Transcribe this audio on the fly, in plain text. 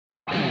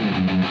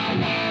Hello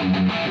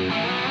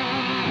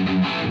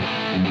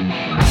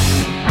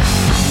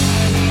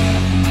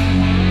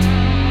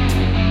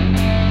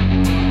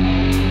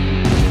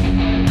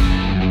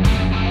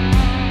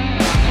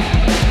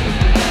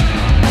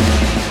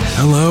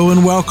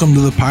and welcome to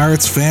the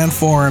Pirates Fan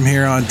Forum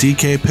here on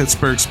DK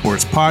Pittsburgh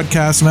Sports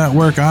Podcast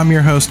Network. I'm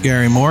your host,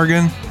 Gary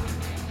Morgan.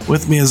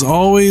 With me as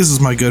always is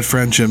my good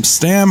friend Jim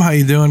Stam. How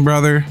you doing,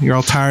 brother? You're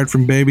all tired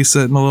from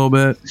babysitting a little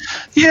bit?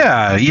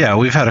 Yeah.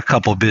 We've had a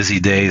couple busy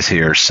days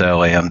here,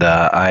 and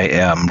I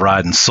am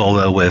riding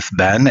solo with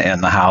Ben,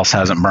 and the house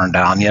hasn't burned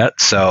down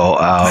yet. So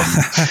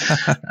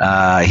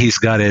he's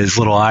got his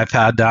little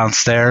iPad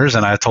downstairs,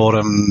 and I told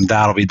him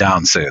that'll be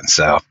down soon.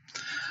 So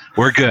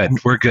we're good.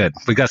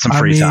 We got some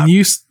free time.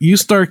 You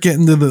start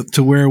getting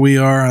to where we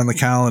are on the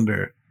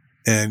calendar,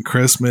 and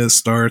Christmas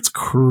starts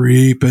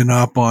creeping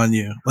up on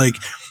you. Like,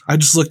 I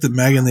just looked at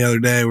Megan the other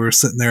day. We were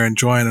sitting there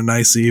enjoying a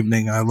nice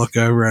evening. I look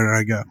over at her and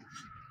I go,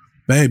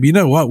 babe, you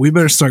know what? We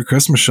better start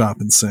Christmas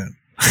shopping soon.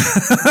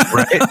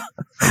 Right.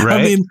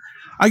 I mean,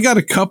 I got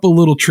a couple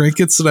little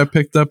trinkets that I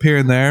picked up here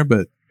and there,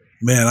 but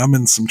man, I'm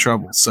in some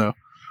trouble. So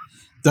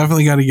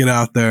definitely got to get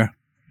out there.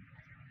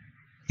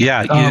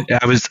 Yeah,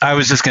 I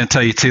was just going to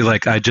tell you too,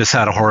 like, I just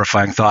had a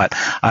horrifying thought.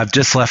 I've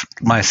just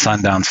left my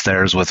son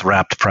downstairs with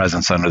wrapped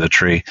presents under the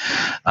tree.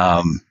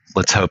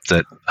 Let's hope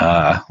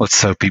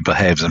he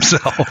behaves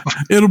himself.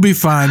 It'll be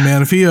fine,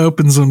 man. If he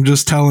opens them,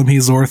 just tell him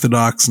he's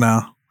Orthodox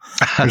now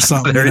or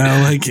something. There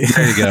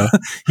you go.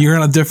 You're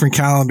on a different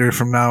calendar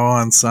from now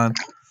on, son.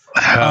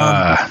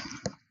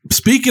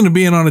 Speaking of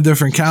being on a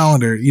different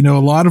calendar, a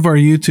lot of our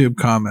YouTube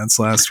comments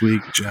last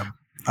week, Jim,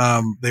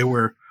 they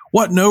were,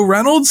 what, no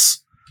Reynolds?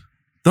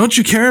 Don't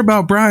you care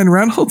about Brian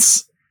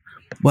Reynolds?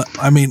 Well,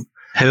 I mean,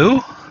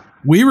 who?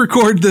 We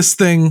record this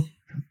thing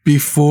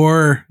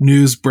before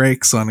news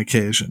breaks on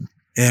occasion,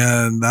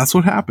 and that's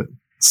what happened.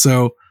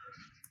 So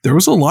there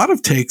was a lot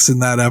of takes in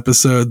that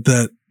episode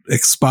that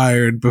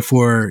expired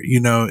before,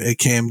 it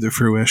came to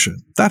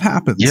fruition. That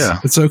happens.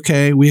 Yeah. It's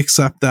okay. We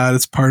accept that.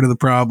 It's part of the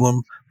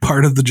problem,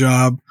 part of the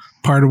job,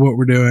 part of what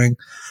we're doing.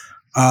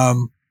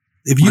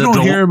 If you don't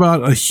hear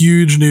about a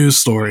huge news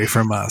story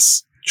from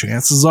us,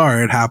 chances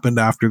are it happened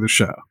after the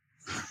show.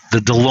 The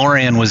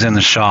DeLorean was in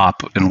the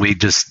shop, and we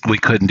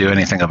couldn't do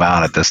anything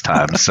about it this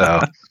time. So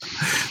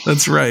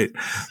that's right.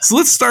 So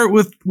let's start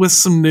with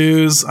some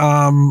news.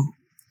 I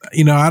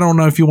don't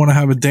know if you want to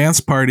have a dance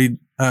party,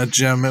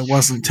 Jim. It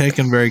wasn't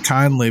taken very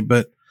kindly,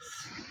 but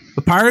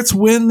the Pirates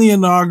win the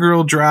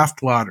inaugural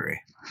draft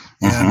lottery,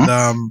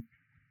 and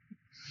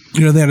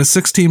they had a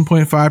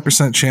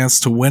 16.5% chance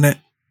to win it.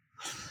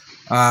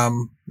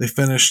 They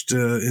finished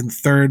in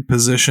third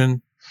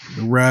position.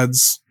 The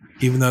Reds,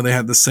 even though they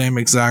had the same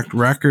exact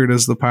record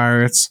as the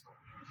Pirates,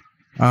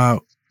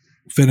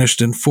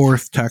 finished in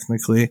fourth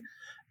technically,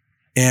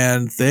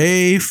 and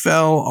they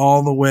fell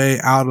all the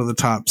way out of the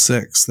top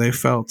six. They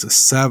fell to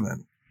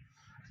 7.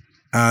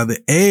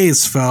 The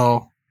A's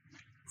fell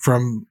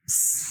from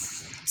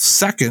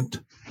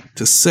second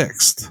to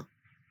 6th,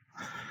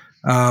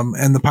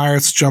 and the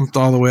Pirates jumped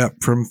all the way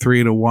up from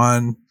 3 to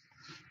 1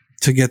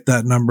 to get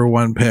that number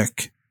 1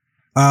 pick.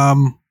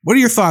 What are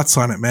your thoughts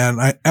on it, man?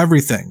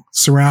 Everything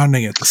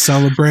surrounding it, the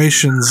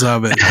celebrations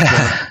of it,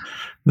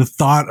 the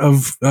thought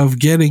of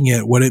getting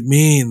it, what it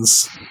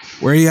means.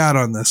 Where are you at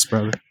on this,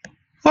 brother?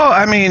 Well,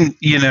 I mean,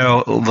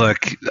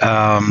 look,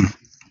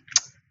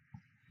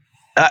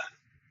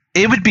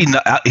 it would be.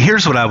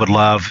 Here's what I would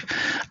love.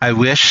 I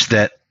wish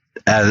that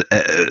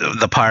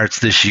the Pirates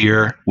this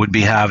year would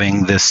be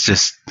having this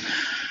just.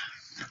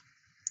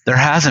 There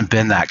hasn't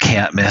been that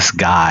can't miss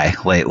guy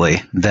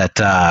lately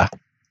that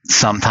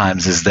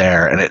sometimes is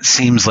there, and it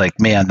seems like,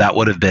 man, that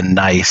would have been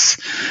nice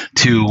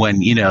to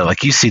when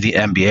like you see the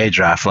NBA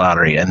draft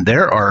lottery, and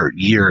there are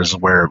years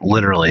where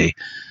literally,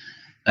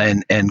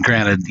 and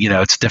granted,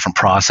 it's a different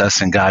process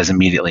and guys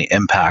immediately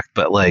impact,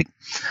 but like,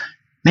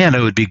 man,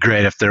 it would be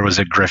great if there was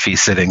a Griffey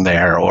sitting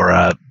there or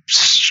a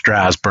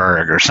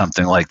Strasburg or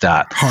something like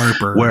that.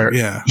 Harper, where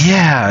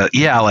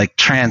like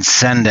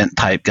transcendent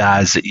type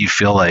guys that you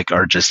feel like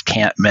are just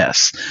can't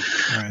miss.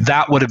 Right.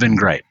 That would have been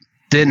great.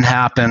 Didn't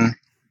happen.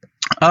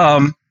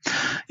 The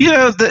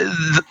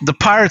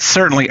Pirates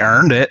certainly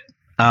earned it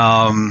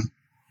by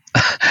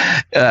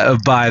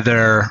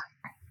their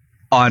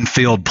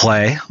on-field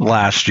play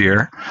last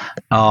year.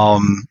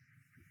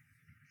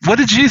 What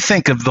did you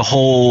think of the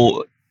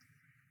whole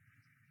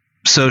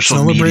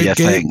social media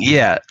thing?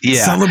 Yeah.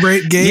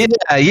 Celebrate game.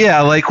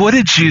 Yeah. Like, what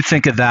did you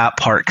think of that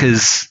part?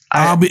 Because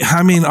I'll be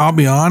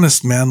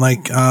honest, man.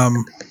 Like, I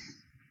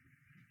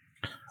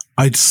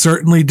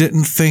certainly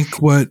didn't think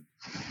what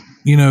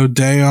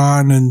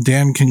Dayon and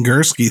Dan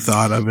Kingerski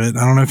thought of it.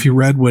 I don't know if you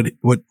read what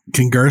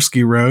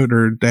Kingerski wrote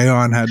or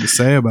Dayon had to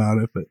say about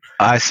it, but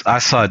I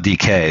saw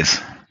DK's.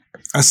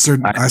 I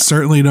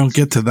certainly don't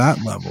get to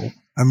that level.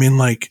 I mean,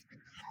 like,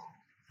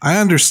 I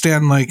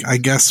understand, like, I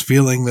guess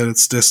feeling that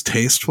it's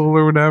distasteful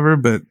or whatever,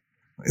 but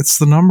it's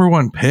the number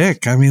 1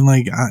 pick. I mean,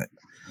 like,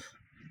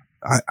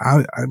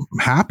 I'm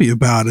happy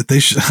about it.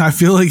 I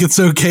feel like it's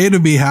okay to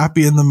be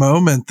happy in the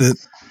moment that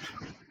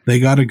they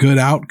got a good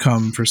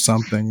outcome for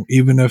something,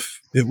 even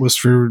if it was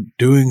for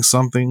doing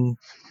something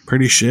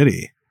pretty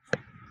shitty.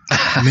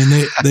 I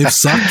mean, they've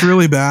sucked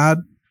really bad.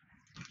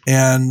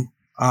 And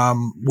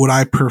would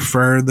I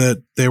prefer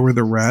that they were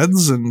the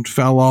Reds and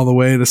fell all the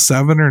way to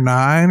 7 or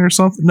 9 or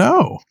something?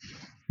 No,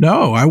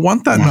 I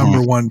want that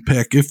number 1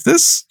 pick. If they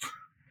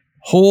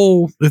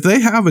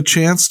have a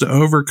chance to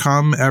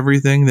overcome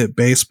everything that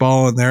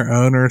baseball and their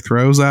owner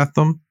throws at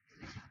them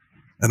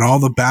and all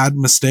the bad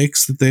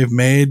mistakes that they've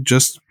made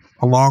just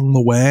along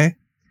the way,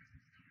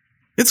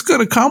 it's going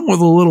to come with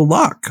a little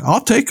luck.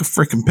 I'll take a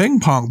freaking ping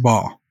pong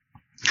ball.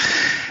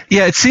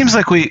 Yeah, it seems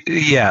like we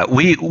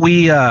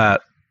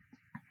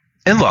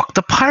and look,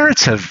 the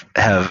Pirates have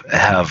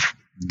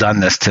done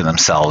this to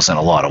themselves in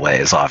a lot of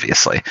ways,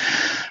 obviously.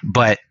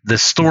 But the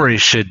story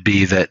should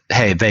be that,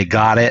 hey, they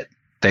got it.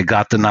 They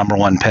got the number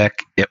 1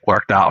 pick. It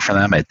worked out for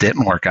them. It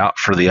didn't work out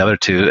for the other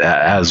 2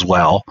 as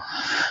well.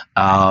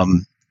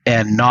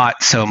 And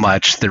not so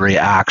much the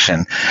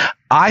reaction.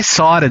 I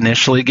saw it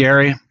initially,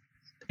 Gary.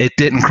 It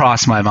didn't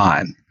cross my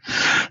mind.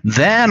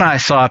 Then I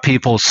saw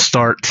people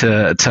start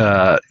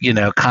to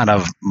kind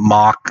of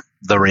mock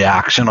the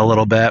reaction a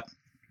little bit.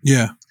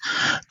 Yeah.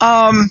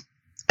 And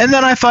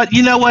then I thought,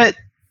 you know what?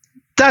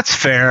 That's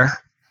fair.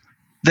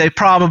 They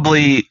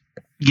probably,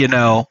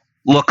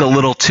 look a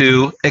little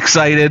too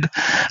excited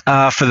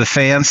for the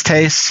fans'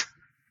 taste.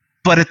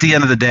 But at the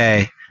end of the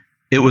day,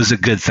 it was a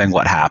good thing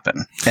what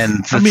happened.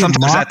 And sometimes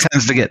that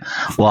tends to get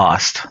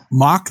lost.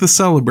 Mock the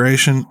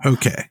celebration.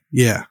 Okay.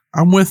 Yeah,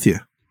 I'm with you.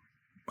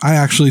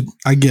 I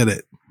get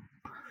it.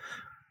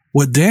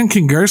 What Dan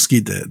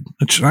Kingerski did,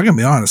 which I'm going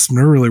to be honest, I've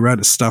never really read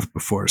his stuff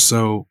before.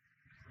 So,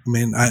 I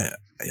mean,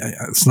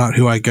 it's not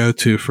who I go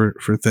to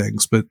for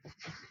things, but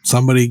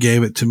somebody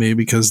gave it to me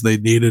because they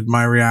needed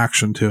my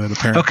reaction to it,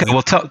 apparently. Okay,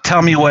 well,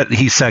 tell me what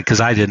he said,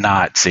 because I did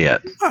not see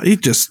it. He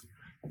just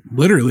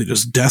literally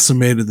just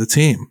decimated the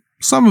team.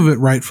 Some of it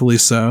rightfully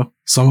so.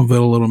 Some of it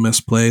a little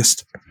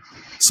misplaced.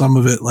 Some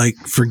of it like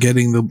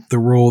forgetting the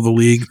role the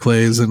league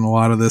plays in a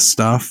lot of this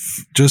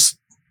stuff. Just,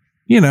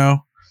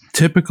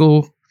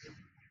 typical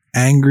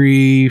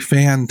angry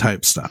fan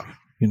type stuff,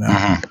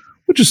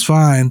 which is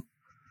fine.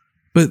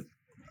 But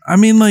I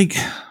mean, like,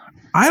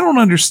 I don't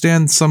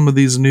understand some of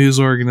these news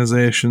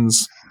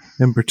organizations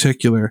in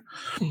particular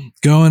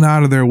going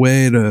out of their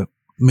way to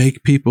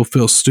make people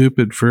feel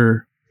stupid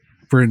for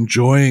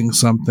enjoying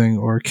something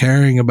or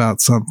caring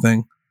about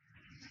something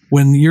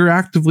when you're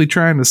actively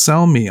trying to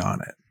sell me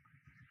on it.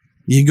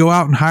 You go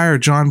out and hire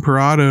John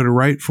Parado to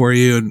write for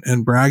you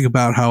and brag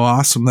about how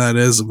awesome that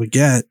is of a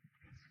get.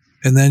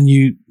 And then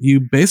you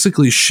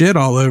basically shit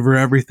all over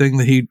everything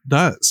that he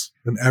does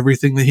and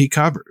everything that he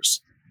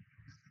covers.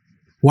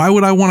 Why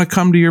would I want to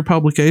come to your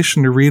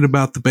publication to read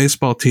about the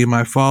baseball team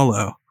I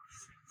follow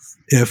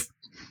if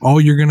all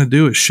you're going to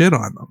do is shit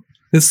on them?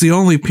 It's the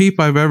only peep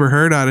I've ever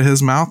heard out of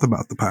his mouth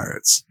about the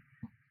Pirates.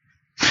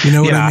 You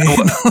know what I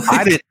mean?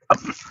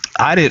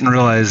 I didn't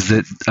realize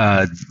that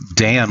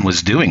Dan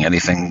was doing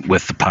anything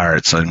with the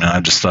Pirates. I mean, I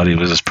just thought he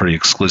was just pretty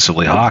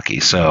exclusively hockey.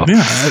 So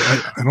yeah,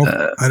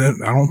 I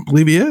don't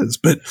believe he is.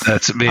 But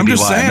that's maybe I'm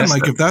just why saying,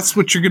 like, if that's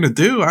what you're going to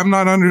do, I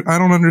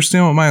don't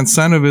understand what my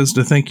incentive is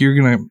to think you're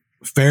going to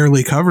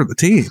fairly cover the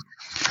team.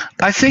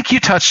 I think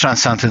you touched on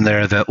something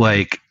there that,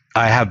 like,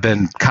 I have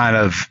been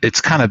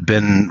it's kind of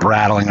been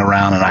rattling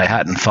around and I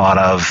hadn't thought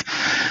of,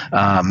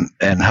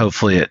 and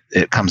hopefully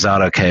it comes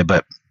out okay.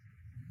 But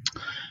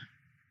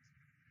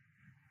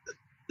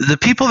the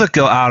people that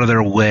go out of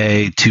their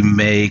way to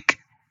make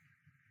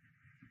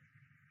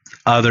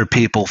other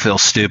people feel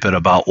stupid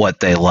about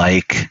what they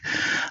like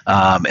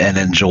and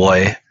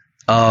enjoy,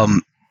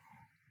 I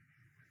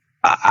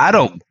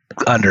don't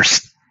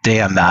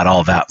understand that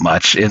all that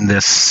much in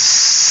this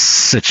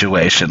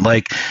situation.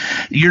 Like,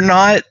 you're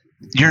not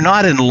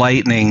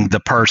enlightening the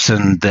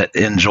person that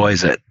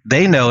enjoys it.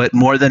 They know it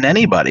more than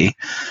anybody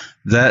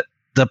that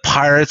the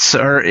Pirates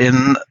are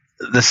in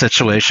the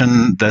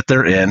situation that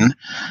they're in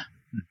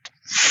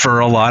for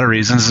a lot of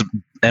reasons,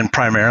 and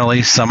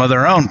primarily some of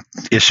their own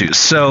issues.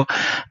 So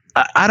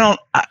I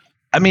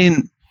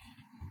mean,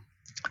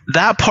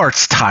 that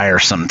part's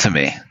tiresome to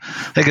me.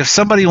 Like, if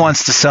somebody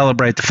wants to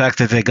celebrate the fact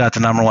that they got the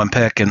number 1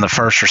 pick and the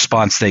first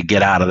response they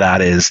get out of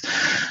that is,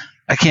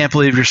 I can't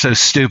believe you're so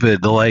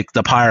stupid to like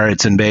the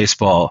Pirates in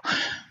baseball.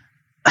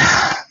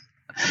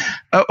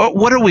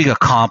 What are we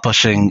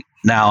accomplishing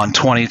now in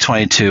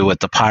 2022 with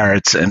the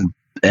Pirates and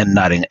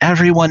nutting?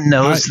 Everyone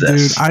knows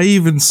this. Dude, I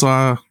even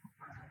saw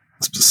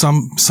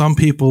some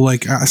people,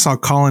 like, I saw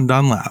Colin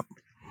Dunlap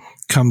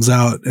comes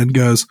out and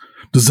goes,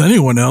 does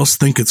anyone else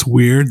think it's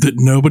weird that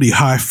nobody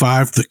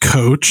high-fived the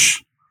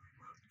coach?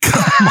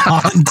 Come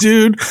on,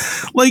 dude.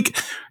 Like,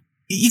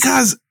 you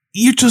guys,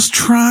 you're just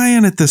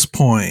trying at this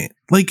point.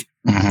 Like,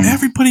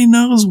 everybody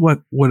knows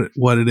what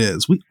it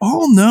is. We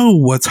all know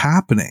what's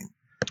happening.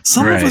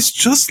 Some of us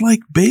just like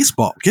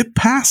baseball. Get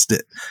past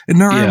it.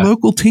 And they're our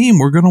local team.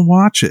 We're going to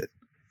watch it.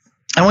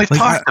 And we've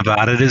talked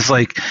about it, is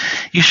like,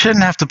 you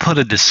shouldn't have to put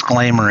a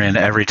disclaimer in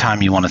every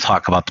time you want to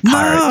talk about the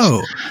Pirates.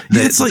 No,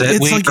 it's like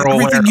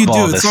everything you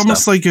do. It's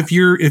almost like if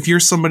you're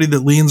somebody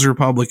that leans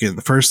Republican,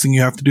 the first thing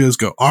you have to do is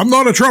go, I'm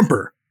not a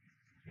Trumper,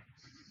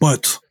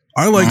 but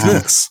I like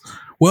this.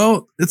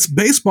 Well, it's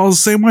baseball the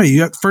same way.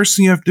 First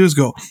thing you have to do is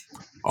go,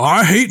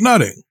 I hate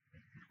nutting.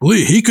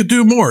 He could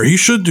do more. He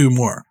should do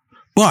more.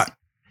 But,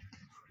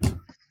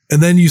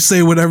 and then you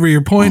say whatever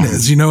your point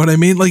is. You know what I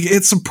mean? Like,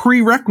 it's a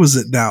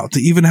prerequisite now to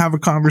even have a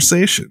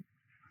conversation.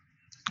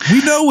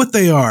 We know what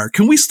they are.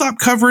 Can we stop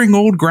covering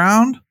old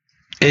ground?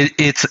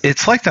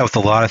 It's like that with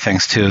a lot of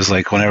things too. Is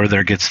like whenever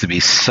there gets to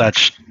be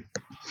such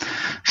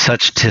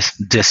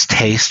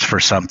distaste for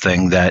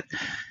something that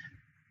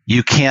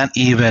you can't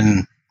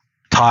even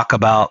talk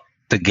about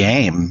the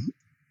game,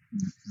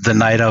 the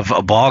night of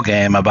a ball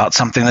game, about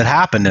something that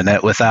happened in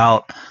it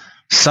without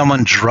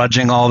someone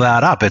drudging all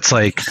that up. It's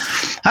like,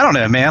 I don't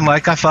know, man.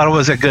 Like, I thought it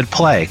was a good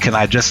play. Can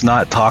I just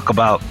not talk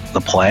about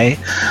the play?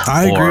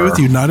 I agree with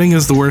you. Nutting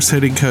is the worst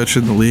hitting coach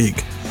in the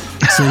league.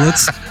 So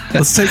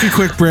let's take a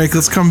quick break.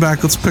 Let's come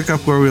back. Let's pick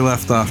up where we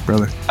left off,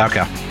 brother.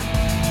 Okay.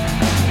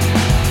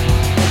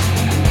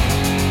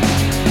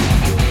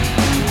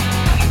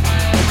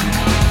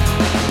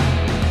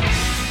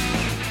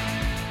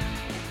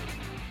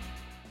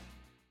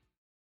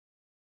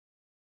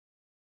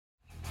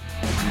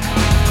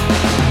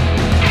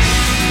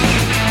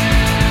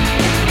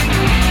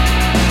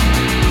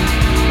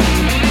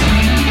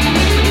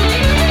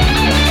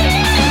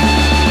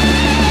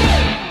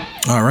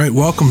 All right,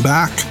 welcome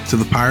back to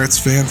the Pirates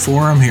Fan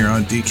Forum here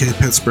on DK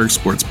Pittsburgh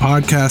Sports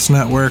Podcast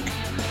Network.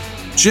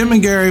 Jim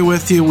and Gary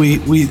with you. We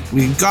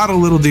got a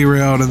little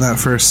derailed in that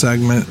first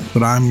segment,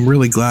 but I'm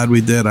really glad we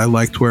did. I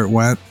liked where it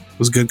went. It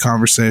was a good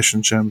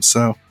conversation, Jim.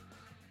 So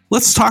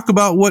let's talk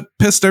about what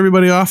pissed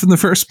everybody off in the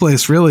first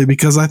place, really,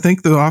 because I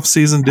think the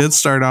offseason did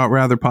start out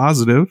rather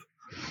positive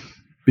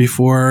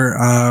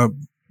before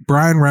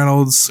Brian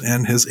Reynolds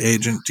and his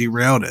agent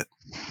derailed it.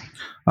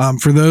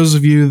 For those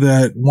of you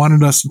that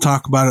wanted us to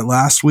talk about it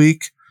last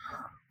week,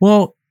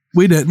 well,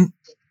 we didn't.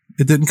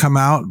 It didn't come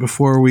out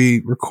before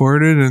we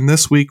recorded, and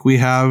this week we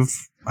have,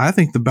 I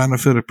think, the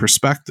benefit of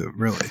perspective,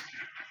 really.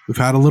 We've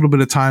had a little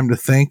bit of time to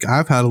think.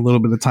 I've had a little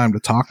bit of time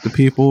to talk to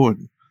people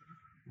and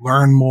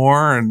learn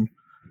more and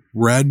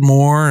read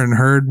more and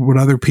heard what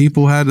other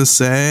people had to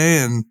say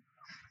and,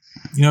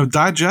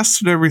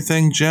 digested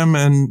everything, Jim,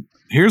 and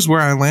here's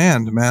where I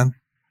land, man.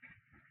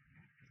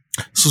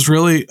 This is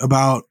really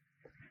about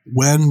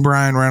when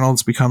Brian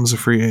Reynolds becomes a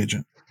free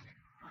agent.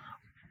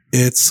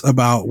 It's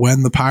about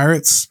when the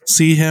Pirates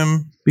see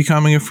him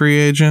becoming a free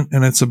agent,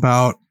 and it's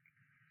about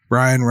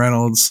Brian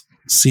Reynolds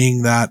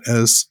seeing that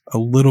as a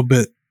little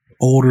bit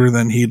older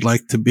than he'd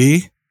like to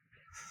be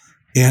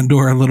and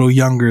or a little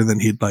younger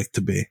than he'd like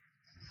to be.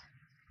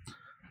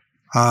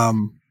 A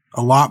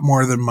lot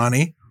more than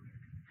money.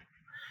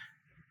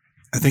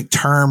 I think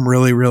term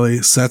really, really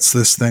sets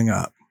this thing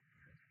up.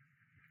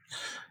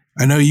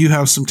 I know you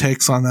have some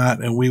takes on that,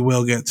 and we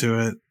will get to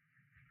it.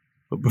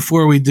 But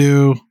before we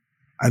do,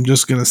 I'm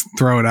just going to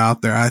throw it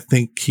out there. I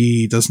think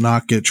he does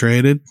not get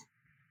traded.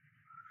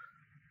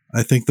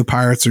 I think the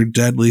Pirates are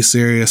deadly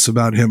serious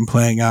about him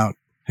playing out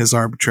his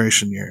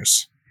arbitration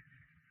years.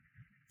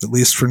 At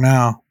least for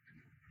now.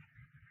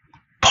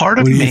 Part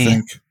of me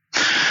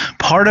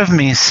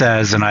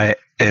says, and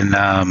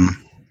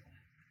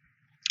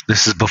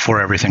this is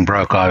before everything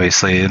broke,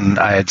 obviously, and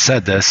I had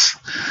said this,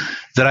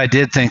 that I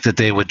did think that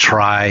they would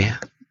try.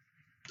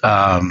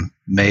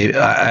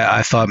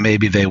 I thought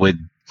maybe they would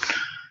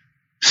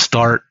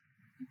start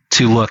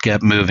to look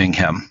at moving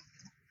him.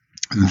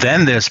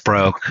 Then this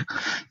broke.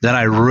 Then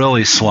I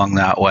really swung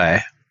that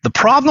way. The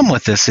problem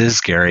with this is,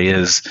 Gary,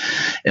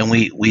 and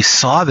we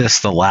saw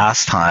this the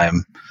last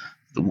time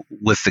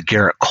with the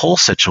Garrett Cole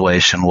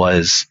situation,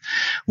 was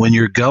when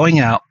you're going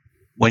out,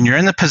 when you're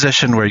in the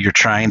position where you're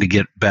trying to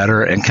get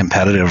better and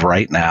competitive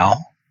right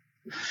now,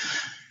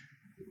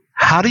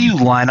 how do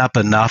you line up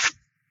enough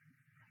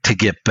to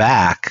get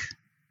back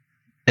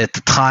at the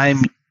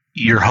time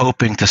you're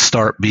hoping to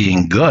start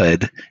being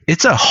good?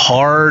 It's a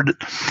hard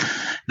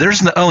 –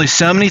 there's only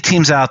so many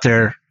teams out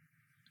there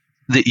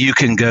that you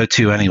can go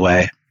to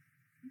anyway.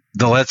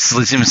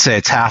 Let's even say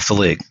it's half the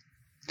league.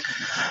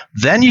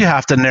 Then you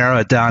have to narrow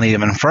it down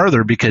even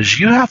further because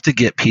you have to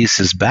get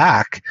pieces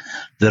back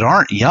that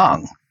aren't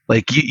young.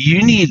 Like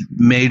you need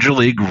major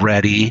league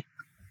ready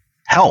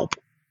help.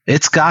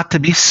 It's got to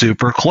be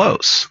super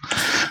close.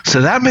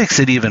 So that makes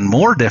it even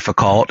more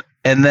difficult.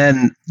 And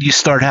then you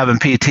start having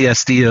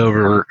PTSD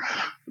over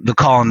the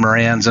Colin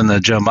Morans and the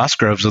Joe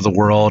Musgroves of the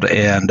world.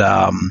 And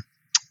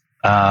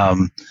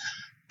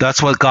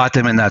that's what got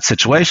them in that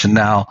situation.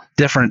 Now,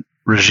 different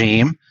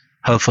regime.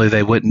 Hopefully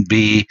they wouldn't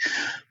be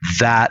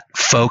that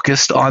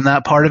focused on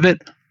that part of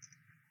it.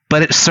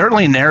 But it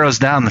certainly narrows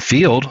down the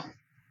field.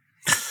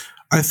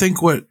 I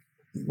think what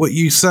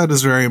you said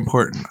is very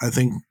important. I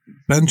think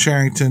Ben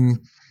Cherington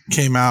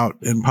came out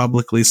and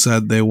publicly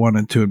said they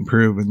wanted to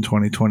improve in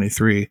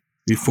 2023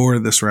 before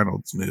this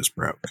Reynolds news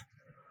broke.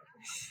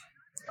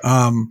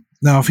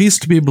 Now, if he's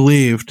to be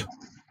believed,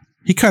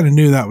 he kind of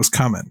knew that was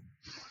coming.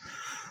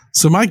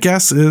 So my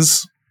guess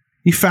is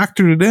he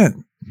factored it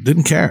in,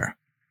 didn't care.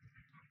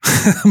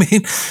 I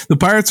mean, the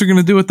Pirates are going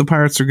to do what the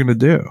Pirates are going to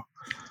do.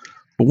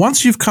 But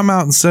once you've come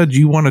out and said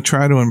you want to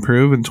try to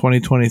improve in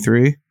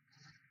 2023,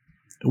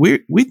 we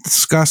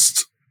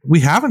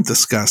haven't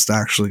discussed,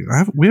 actually.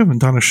 We haven't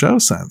done a show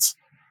since.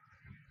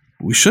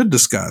 We should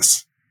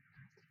discuss.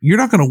 You're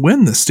not going to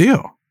win this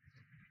deal.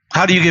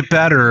 How do you get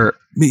better?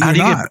 How do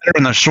you get better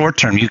in the short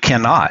term? You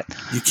cannot.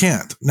 You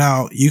can't.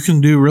 Now, you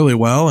can do really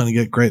well and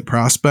get great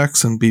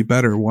prospects and be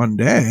better one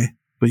day,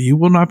 but you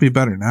will not be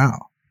better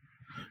now.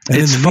 And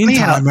in the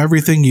meantime,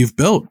 everything you've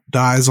built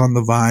dies on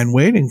the vine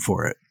waiting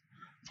for it.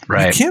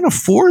 Right. You can't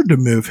afford to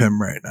move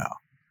him right now.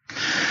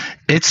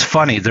 It's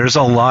funny. There's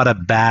a lot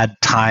of bad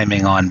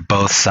timing on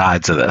both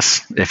sides of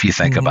this, if you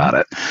think about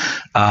it.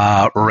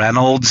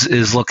 Reynolds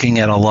is looking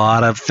at a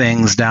lot of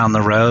things down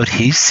the road.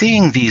 He's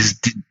seeing these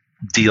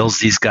deals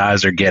these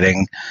guys are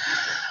getting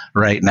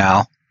right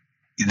now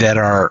that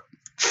are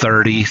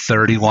 30,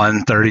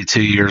 31,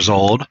 32 years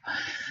old.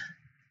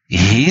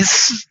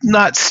 He's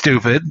not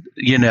stupid.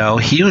 He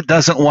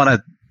doesn't want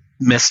to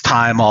miss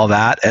time all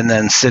that and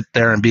then sit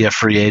there and be a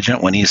free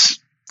agent when he's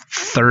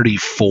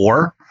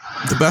 34.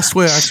 The best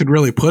way I could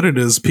really put it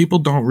is people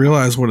don't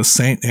realize what a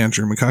saint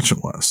Andrew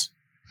McCutchen was.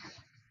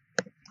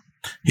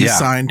 He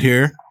signed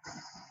here,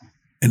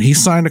 and he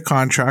signed a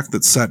contract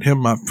that set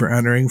him up for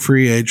entering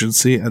free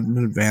agency at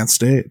an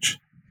advanced age.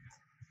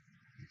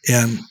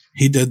 And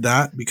he did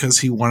that because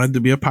he wanted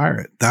to be a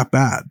Pirate that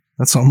bad.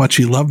 That's how much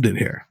he loved it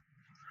here.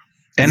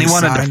 And he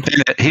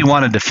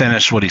wanted to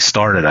finish what he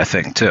started, I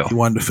think, too. He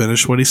wanted to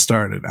finish what he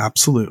started,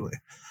 absolutely.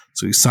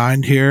 So he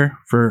signed here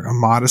for a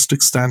modest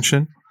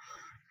extension,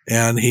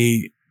 and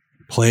he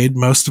played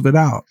most of it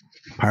out.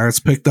 Pirates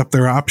picked up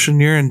their option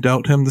year and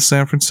dealt him to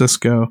San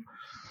Francisco,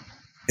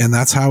 and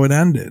that's how it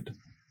ended.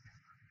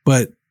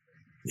 But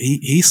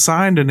he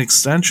signed an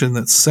extension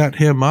that set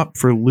him up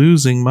for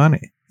losing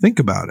money. Think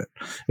about it.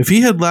 If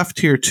he had left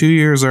here 2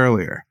 years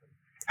earlier,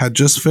 had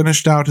just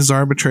finished out his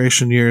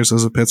arbitration years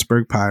as a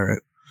Pittsburgh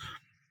Pirate,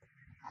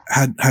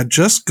 had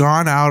just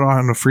gone out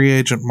on a free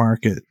agent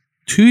market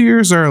 2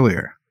 years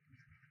earlier,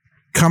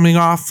 coming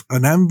off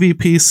an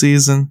MVP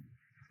season.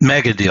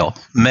 Mega deal.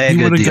 He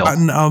would have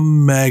gotten a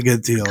mega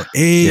deal.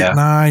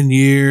 9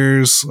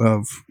 years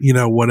of,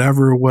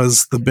 whatever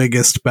was the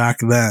biggest back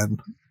then.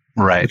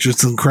 Right. Which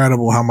is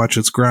incredible how much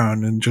it's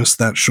grown in just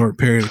that short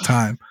period of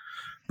time.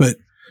 But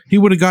he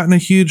would have gotten a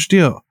huge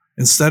deal.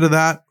 Instead of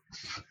that,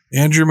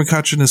 Andrew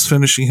McCutchen is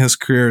finishing his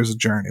career as a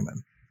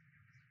journeyman,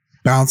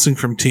 bouncing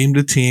from team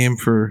to team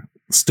for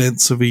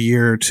stints of a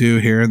year or two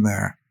here and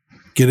there,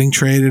 getting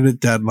traded at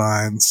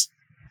deadlines,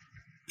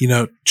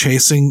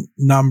 chasing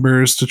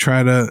numbers to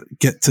try to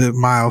get to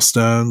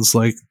milestones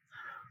like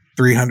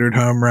 300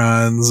 home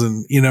runs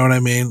and you know what I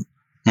mean?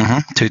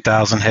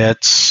 2,000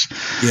 hits.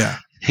 Yeah.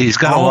 He's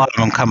got a lot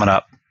of them coming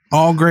up.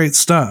 All great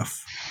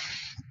stuff.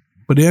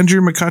 But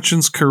Andrew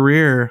McCutchen's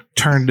career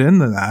turned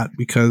into that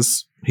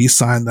because he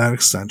signed that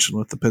extension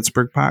with the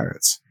Pittsburgh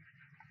Pirates.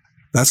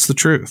 That's the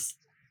truth.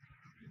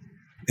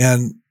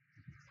 And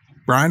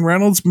Bryan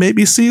Reynolds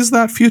maybe sees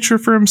that future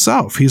for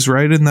himself. He's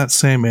right in that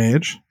same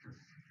age.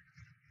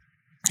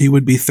 He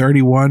would be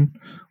 31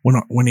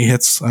 when he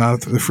hits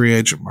the free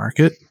agent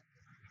market.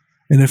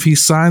 And if he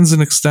signs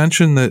an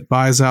extension that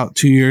buys out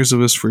 2 years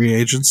of his free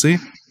agency,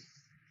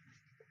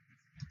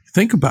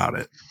 think about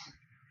it.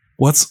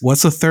 What's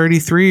a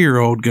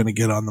 33-year-old going to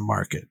get on the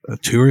market? A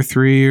 2 or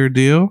 3 year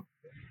deal?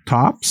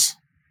 Tops?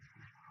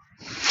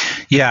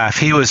 Yeah, if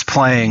he was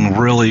playing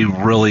really,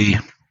 really,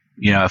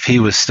 if he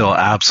was still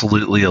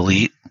absolutely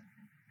elite,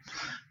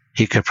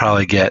 he could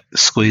probably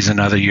squeeze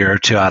another year or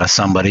two out of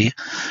somebody.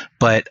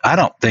 But I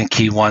don't think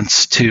he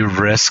wants to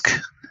risk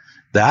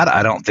that.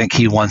 I don't think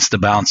he wants to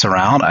bounce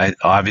around.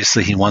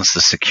 Obviously, he wants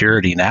the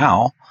security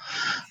now.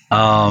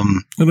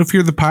 And if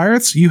you're the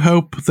Pirates, you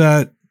hope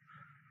that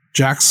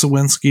Jack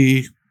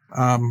Sawinski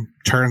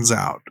turns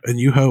out, and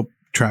you hope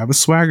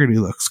Travis Swaggerty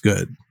looks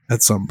good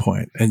at some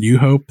point, and you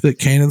hope that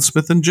Kanan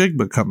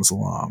Smith-Njigba comes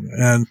along,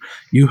 and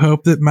you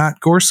hope that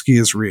Matt Gorski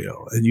is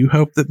real, and you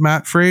hope that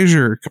Matt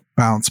Frazier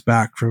bounced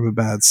back from a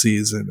bad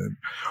season, and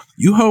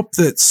you hope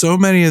that so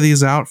many of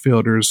these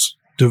outfielders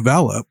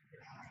develop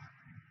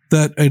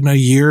that in a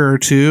year or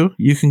two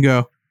you can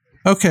go,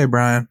 okay,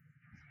 Brian,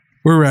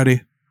 we're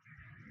ready,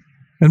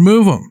 and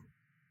move them.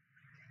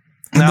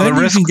 And now then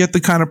you can get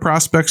the kind of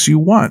prospects you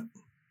want.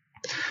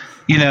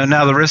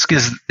 Now the risk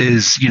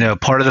is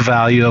part of the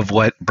value of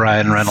what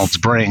Bryan Reynolds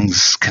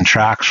brings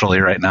contractually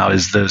right now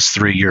is those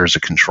 3 years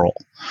of control.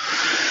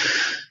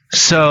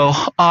 So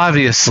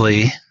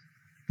obviously,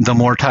 the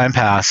more time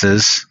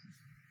passes,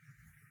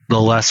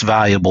 the less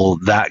valuable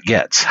that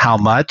gets. How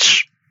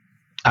much?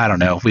 I don't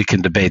know. We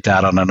can debate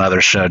that on another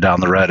show down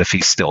the road if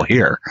he's still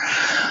here.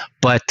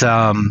 But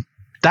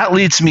that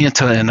leads me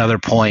into another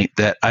point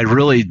that I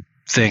really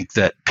think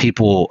that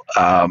people,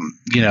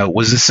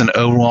 was this an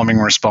overwhelming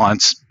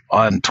response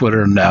on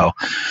Twitter? No,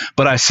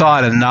 but I saw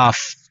it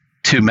enough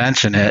to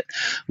mention it,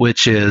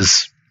 which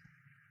is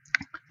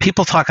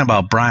people talking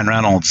about Brian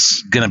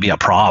Reynolds going to be a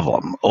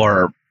problem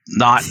or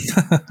not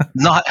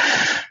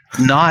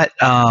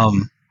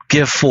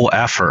give full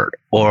effort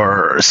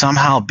or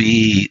somehow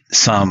be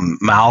some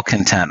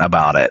malcontent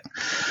about it.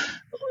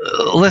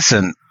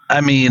 Listen,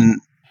 I mean,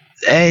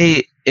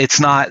 that's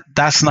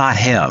not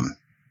him.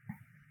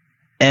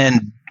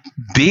 And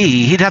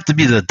B, he'd have to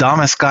be the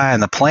dumbest guy on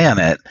the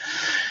planet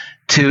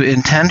to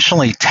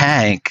intentionally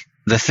tank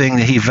the thing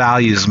that he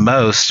values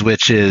most,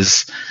 which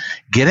is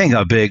getting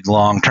a big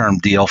long-term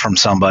deal from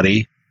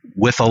somebody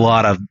with a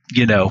lot of,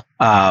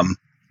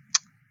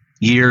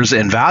 years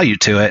and value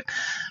to it,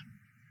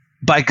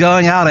 by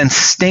going out and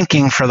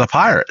stinking for the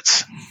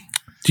Pirates.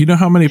 Do you know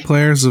how many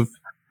players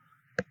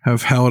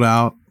have held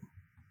out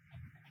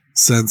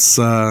since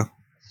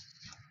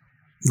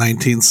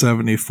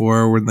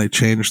 1974 when they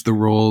changed the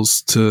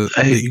rules to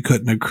that you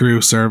couldn't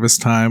accrue service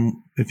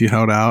time if you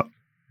held out?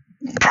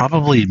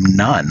 Probably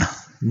none.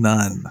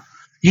 None.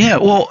 Yeah,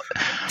 well...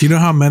 Do you know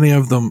how many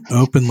of them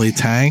openly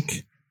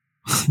tank?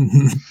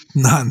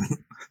 None.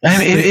 I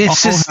mean, they all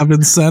have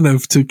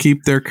incentive to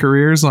keep their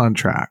careers on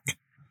track.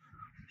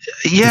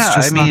 Yeah, it's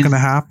just not going to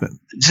happen.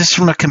 Just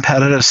from a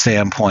competitive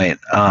standpoint,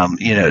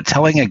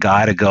 telling a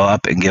guy to go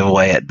up and give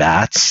away at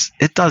bats,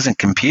 it doesn't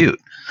compute.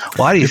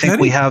 Why do you think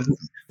we have?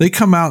 They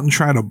come out and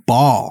try to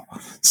ball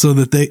so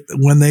that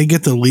when they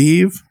get to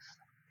leave,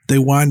 they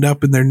wind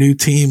up in their new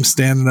team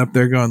standing up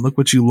there going, "Look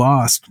what you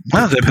lost."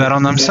 Well, they bet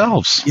on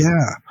themselves.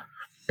 Yeah,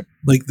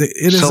 it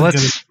isn't going to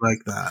be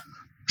like that.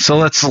 So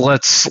let's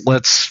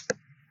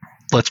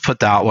put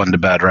that one to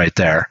bed right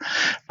there.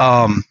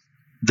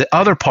 The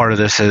other part of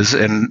this is,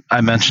 and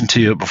I mentioned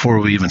to you before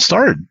we even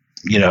started,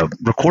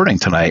 recording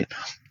tonight,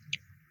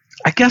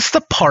 I guess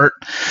the part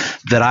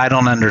that I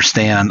don't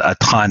understand a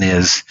ton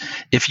is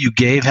if you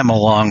gave him a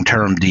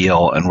long-term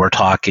deal and we're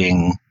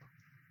talking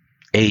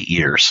 8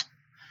 years,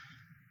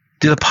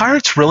 do the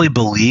Pirates really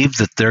believe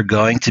that they're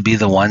going to be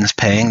the ones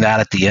paying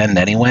that at the end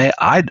anyway?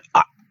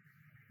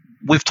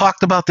 We've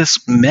talked about this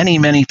many,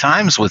 many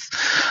times with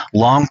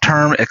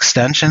long-term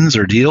extensions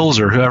or deals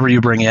or whoever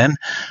you bring in.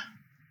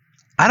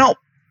 I don't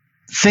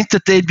think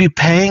that they'd be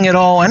paying it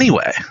all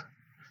anyway.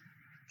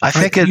 I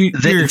think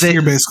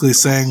you're basically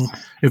saying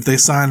if they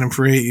sign him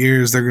for 8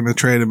 years, they're going to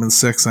trade him in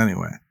 6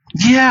 anyway.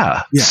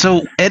 Yeah.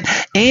 So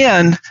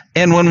and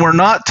when we're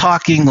not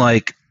talking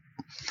like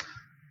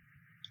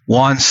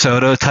Juan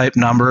Soto type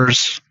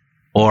numbers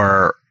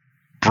or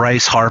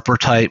Bryce Harper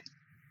type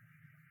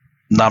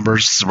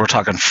numbers, we're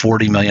talking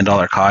 $40 million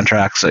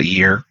contracts a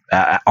year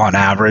on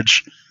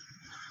average.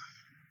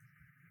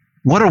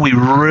 What are we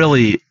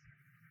really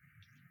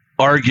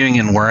arguing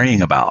and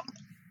worrying about?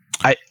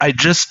 I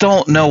just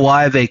don't know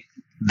why they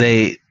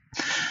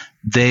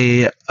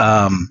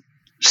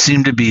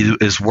seem to be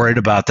as worried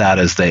about that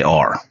as they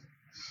are.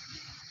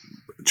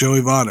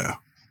 Joey Votto.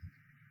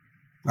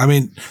 I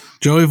mean,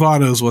 Joey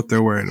Votto is what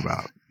they're worried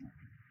about.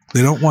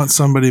 They don't want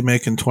somebody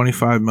making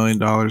 $25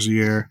 million a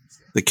year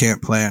that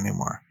can't play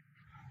anymore.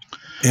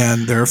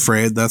 And they're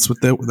afraid that's what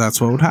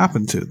would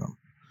happen to them.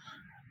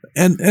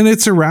 And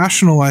it's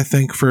irrational, I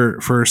think,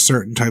 for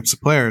certain types of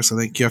players. I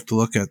think you have to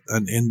look at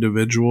an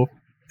individual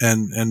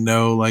and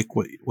know like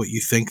what you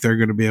think they're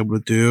going to be able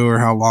to do or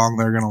how long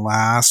they're going to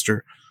last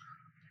or,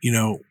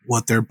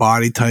 what their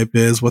body type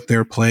is, what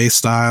their play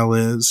style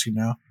is,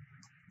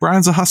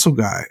 Brian's a hustle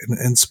guy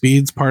and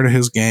speed's part of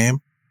his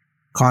game.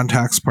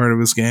 Contact's part of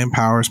his game.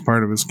 Power's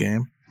part of his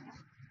game.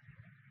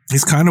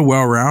 He's kind of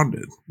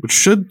well-rounded, which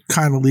should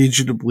kind of lead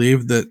you to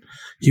believe that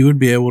he would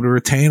be able to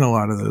retain a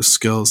lot of those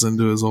skills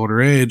into his older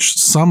age,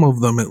 some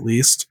of them at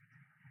least.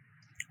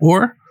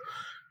 Or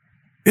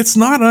it's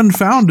not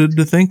unfounded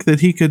to think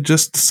that he could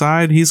just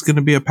decide he's going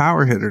to be a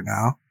power hitter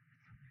now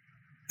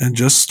and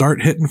just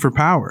start hitting for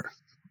power.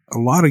 A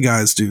lot of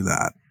guys do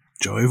that.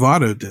 Joey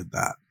Votto did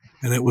that,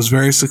 and it was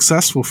very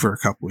successful for a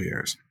couple of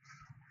years.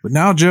 But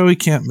now Joey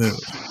can't move.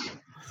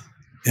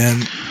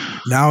 And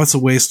now it's a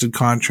wasted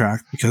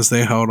contract because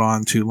they held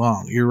on too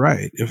long. You're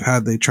right.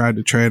 Had they tried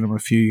to trade him a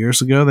few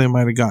years ago, they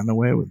might have gotten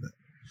away with it.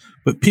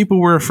 But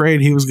people were afraid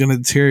he was going to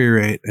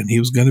deteriorate and he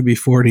was going to be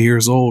 40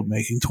 years old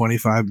making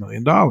 $25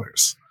 million.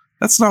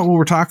 That's not what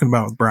we're talking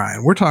about with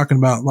Brian. We're talking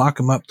about lock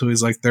him up till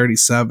he's like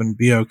 37,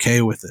 be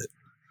okay with it.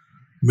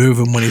 Move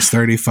him when he's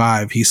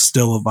 35. He's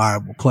still a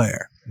viable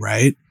player,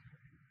 right?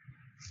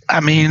 I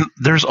mean,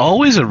 there's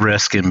always a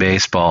risk in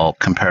baseball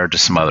compared to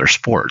some other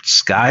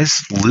sports.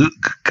 Guys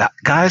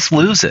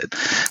lose it.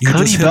 You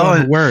just hit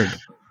on the word.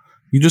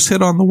 You just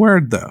hit on the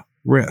word, though.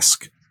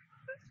 Risk.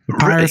 The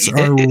Pirates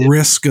are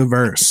risk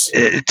averse.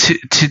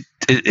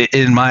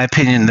 In my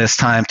opinion, this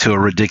time to a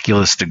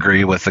ridiculous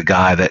degree with a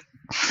guy that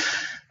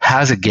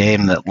has a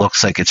game that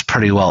looks like it's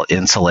pretty well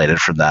insulated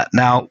from that.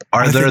 Now,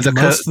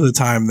 most of the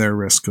time they're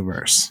risk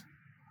averse.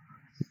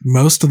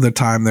 Most of the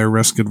time they're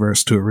risk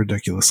averse to a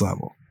ridiculous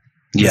level.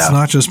 Yeah. It's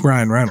not just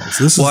Brian Reynolds.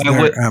 This is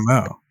their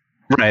MO.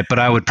 Right, but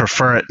I would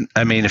prefer it.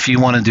 I mean, if you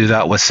want to do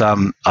that with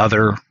some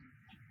other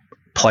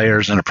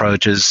players and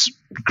approaches,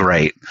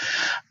 great.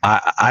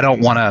 I don't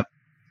want to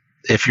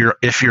if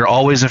you're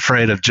always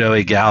afraid of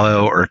Joey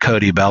Gallo or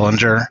Cody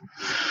Bellinger,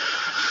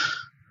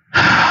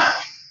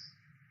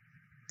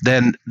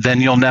 then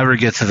you'll never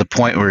get to the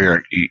point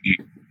where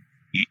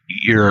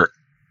you're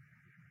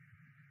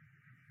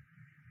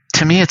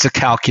to me, it's a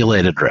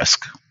calculated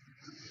risk.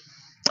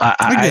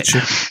 I get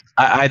you.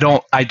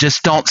 I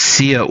just don't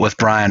see it with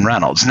Bryan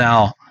Reynolds.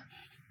 Now,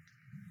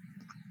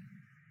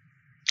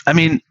 I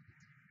mean,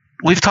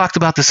 we've talked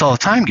about this all the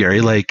time, Gary.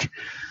 Like,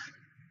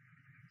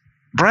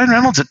 Bryan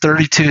Reynolds at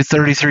 32,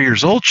 33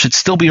 years old should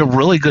still be a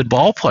really good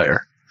ball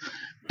player.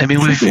 I mean,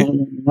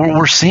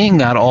 we're seeing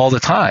that all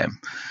the time.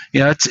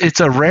 You know, it's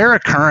a rare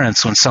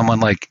occurrence when someone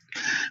like,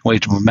 we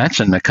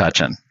mentioned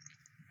McCutchen,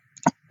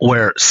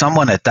 where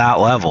someone at that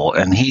level,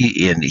 and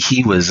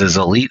he was as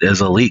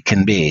elite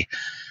can be,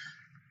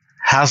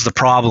 has the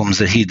problems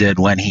that he did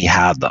when he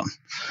had them.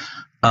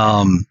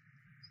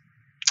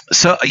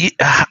 So,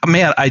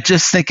 man, I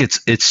just think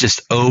it's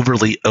just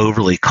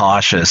overly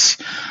cautious,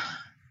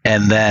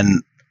 and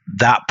then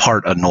that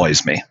part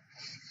annoys me.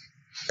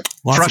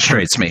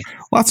 Frustrates me.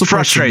 Lots of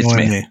frustrates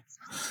me.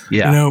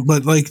 Yeah, you know,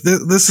 but like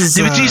this is.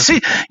 Dude,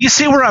 you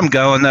see where I'm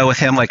going though with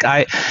him. Like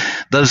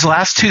those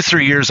last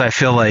 2-3 years, I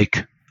feel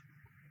like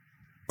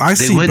I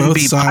see both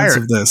sides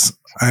of this.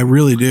 I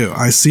really do.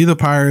 I see the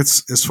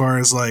Pirates as far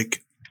as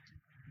like,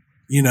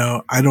 you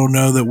know, I don't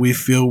know that we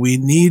feel we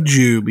need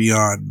you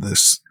beyond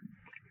this,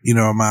 you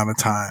know, amount of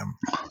time.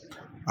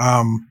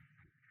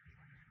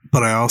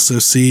 But I also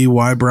see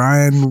why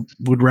Bryan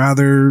would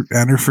rather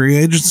enter free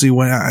agency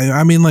when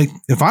I mean, like,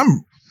 if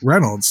I'm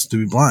Reynolds, to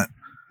be blunt,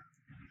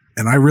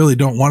 and I really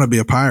don't want to be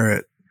a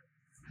Pirate,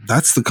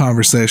 that's the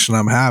conversation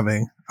I'm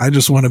having. I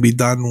just want to be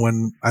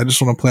done I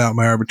just want to play out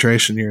my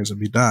arbitration years and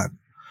be done.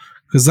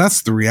 Because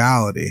that's the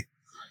reality.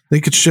 They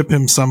could ship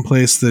him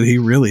someplace that he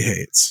really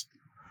hates.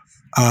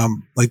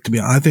 Like, to be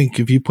honest, I think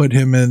if you put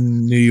him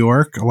in New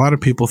York, a lot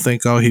of people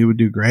think, oh, he would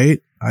do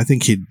great. I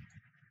think he'd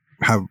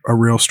have a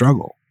real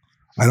struggle.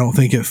 I don't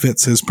think it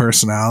fits his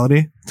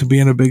personality to be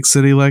in a big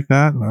city like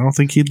that, and I don't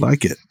think he'd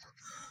like it.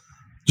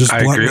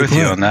 I agree with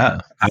you on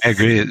that. I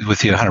agree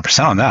with you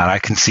 100% on that. I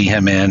can see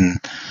him in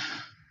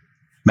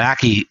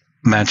Mackey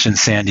mentioned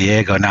San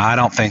Diego. Now, I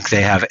don't think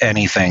they have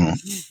anything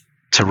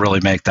to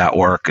really make that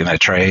work in a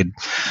trade,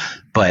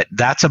 but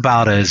that's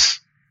about as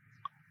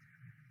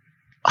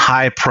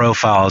high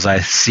profile as I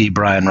see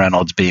Bryan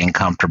Reynolds being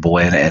comfortable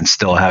in and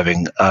still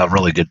having a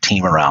really good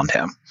team around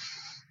him.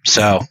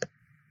 So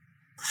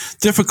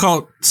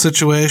difficult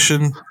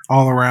situation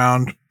all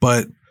around,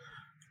 but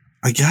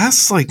I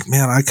guess, like,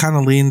 man, I kind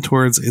of lean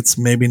towards it's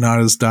maybe not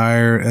as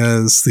dire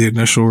as the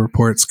initial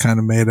reports kind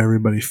of made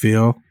everybody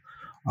feel.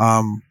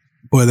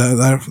 Boy,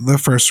 that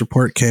first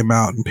report came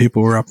out and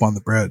people were up on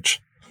the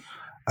bridge.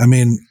 I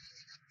mean,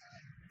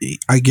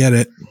 I get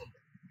it,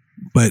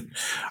 but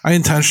I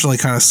intentionally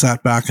kind of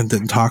sat back and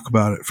didn't talk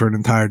about it for an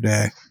entire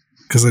day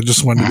because I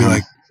just wanted to be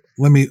like,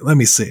 let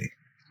me see.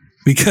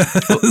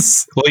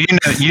 Because well,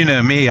 you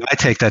know me, I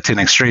take that to an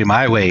extreme.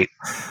 I wait.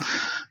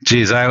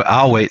 Geez,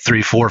 I'll wait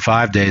 3, 4,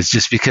 5 days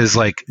just because,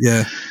 like,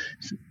 yeah,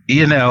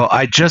 you know,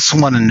 I just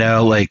want to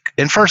know, like,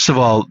 and first of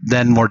all,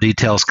 then more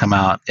details come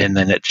out, and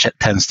then it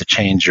tends to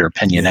change your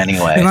opinion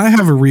anyway. And I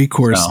have a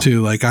recourse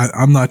too. Like,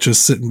 I'm not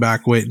just sitting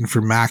back waiting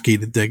for Mackey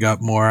to dig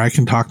up more. I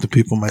can talk to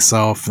people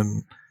myself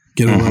and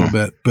get a little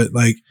bit, but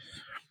like,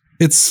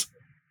 it's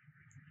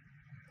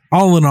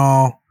all in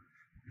all,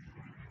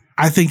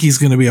 I think he's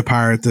going to be a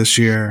Pirate this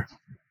year.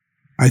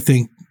 I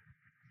think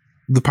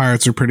the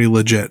Pirates are pretty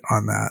legit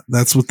on that.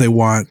 That's what they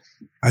want.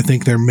 I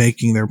think they're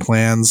making their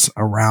plans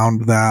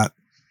around that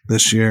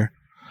this year.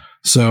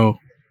 So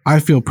I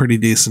feel pretty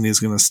decent he's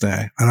going to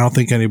stay. I don't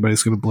think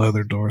anybody's going to blow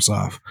their doors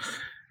off.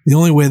 The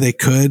only way they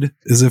could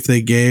is if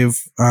they gave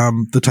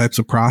the types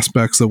of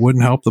prospects that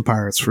wouldn't help the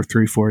Pirates for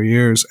 3-4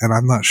 years. And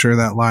I'm not sure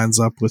that lines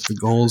up with the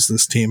goals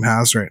this team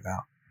has right now.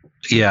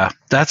 Yeah,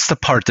 that's the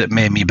part that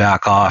made me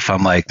back off.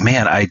 I'm like,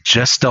 man, I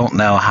just don't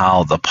know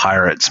how the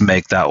Pirates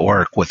make that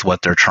work with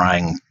what they're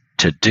trying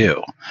to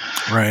do.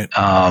 Right.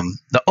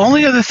 The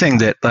only other thing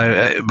that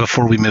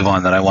before we move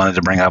on that I wanted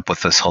to bring up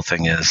with this whole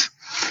thing is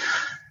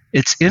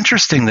it's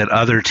interesting that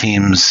other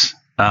teams,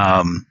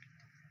 and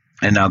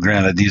now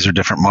granted these are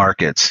different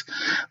markets,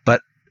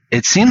 but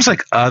it seems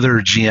like other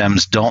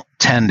GMs don't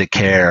tend to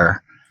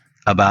care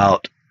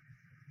about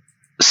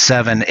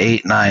 7,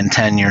 8, 9,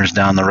 10 years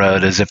down the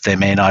road as if they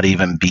may not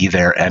even be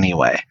there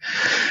anyway.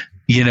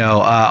 You know,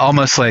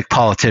 almost like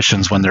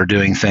politicians when they're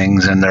doing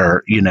things and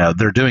they're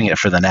doing it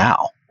for the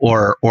now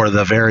or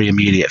the very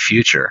immediate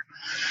future.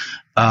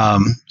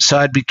 So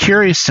I'd be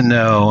curious to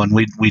know, and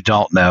we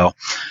don't know,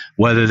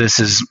 whether this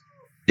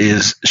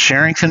is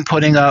Sherrington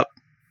putting up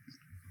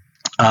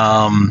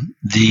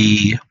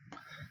the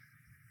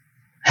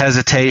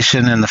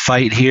hesitation and the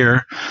fight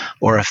here,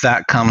 or if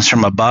that comes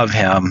from above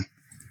him.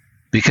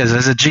 Because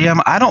as a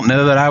GM, I don't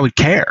know that I would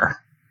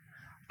care.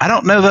 I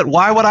don't know that.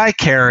 Why would I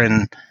care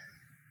in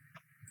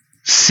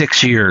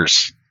 6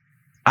 years?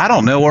 I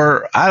don't know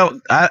where.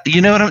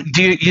 You know what?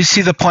 Do you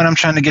see the point I'm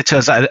trying to get to?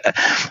 Is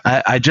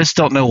I just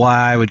don't know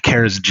why I would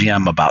care as a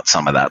GM about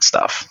some of that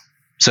stuff.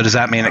 So does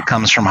that mean it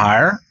comes from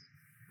higher?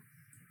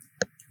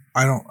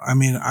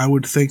 I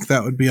would think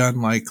that would be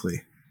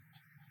unlikely.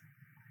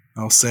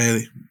 I'll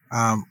say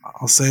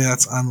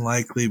that's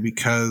unlikely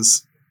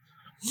because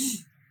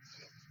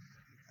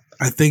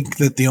I think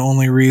that the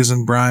only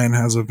reason Brian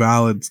has a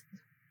valid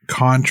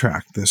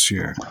contract this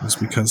year is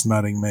because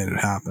Nutting made it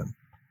happen.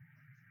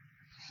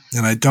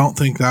 And I don't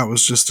think that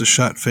was just to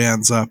shut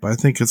fans up. I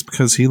think it's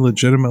because he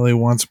legitimately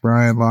wants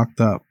Brian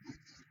locked up.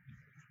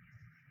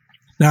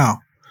 Now,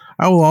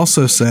 I will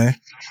also say,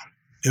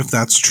 if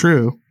that's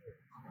true,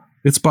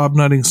 it's Bob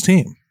Nutting's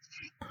team.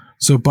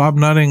 So Bob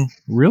Nutting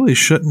really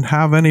shouldn't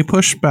have any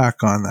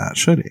pushback on that,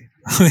 should he?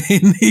 I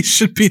mean, he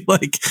should be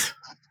like,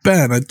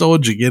 Ben, I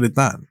told you, get it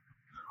done.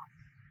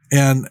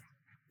 And,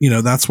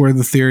 that's where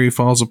the theory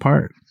falls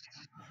apart.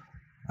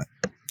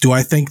 Do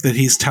I think that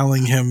he's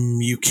telling him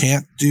you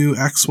can't do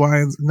X, Y,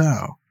 and Z?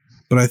 No.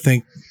 But I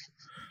think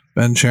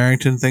Ben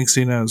Cherington thinks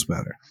he knows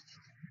better.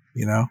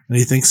 And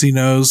he thinks he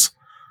knows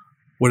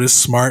what is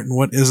smart and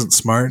what isn't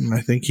smart. And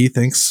I think he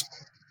thinks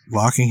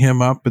locking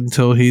him up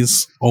until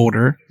he's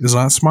older is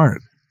not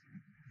smart.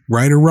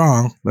 Right or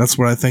wrong, that's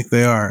what I think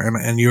they are.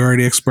 And you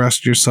already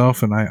expressed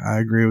yourself, and I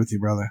agree with you,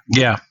 brother.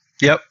 Yeah.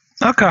 Yep.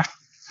 Okay.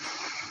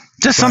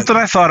 Just something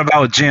I thought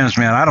about with James,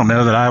 man. I don't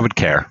know that I would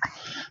care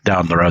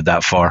down the road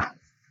that far.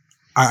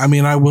 I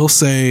mean, I will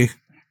say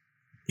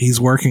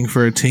he's working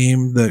for a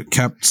team that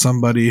kept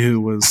somebody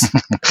who was,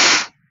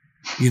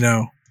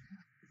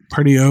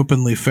 pretty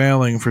openly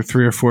failing for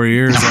 3 or 4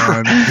 years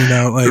on,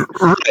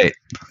 right.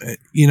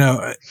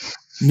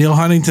 Neil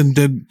Huntington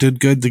did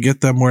good to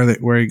get them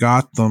where he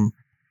got them,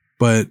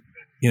 but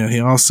he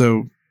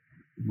also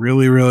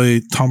really,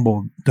 really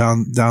tumbled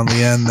down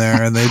the end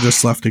there, and they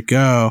just left it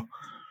go.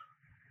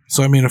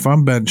 So I mean, if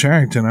I'm Ben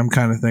Cherington, I'm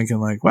kind of thinking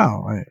like,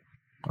 wow,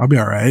 I'll be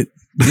all right.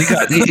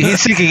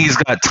 He's thinking he's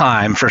got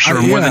time for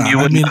sure, more than you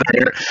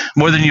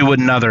would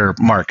in other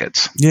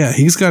markets. Yeah,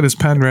 he's got his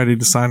pen ready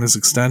to sign his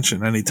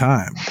extension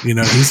anytime.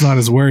 He's not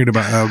as worried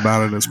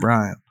about it as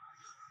Brian.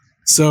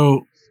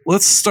 So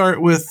let's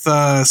start with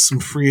some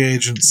free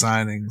agent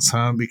signings,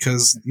 huh?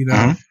 Because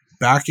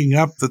backing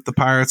up that the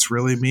Pirates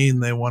really mean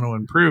they want to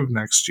improve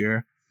next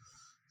year,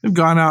 they've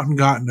gone out and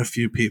gotten a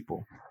few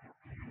people.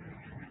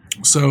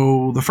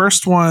 So the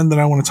first one that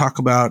I want to talk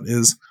about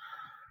is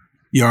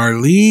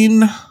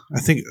Harleen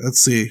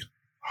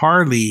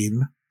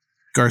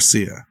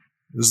Garcia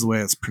is the way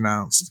it's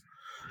pronounced.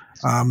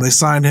 They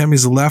signed him.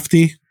 He's a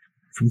lefty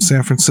from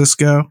San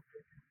Francisco.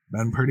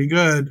 Been pretty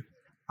good.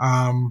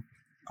 I'm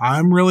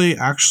really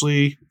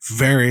actually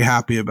very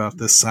happy about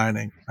this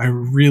signing. I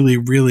really,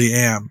 really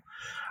am.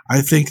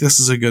 I think this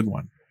is a good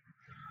one.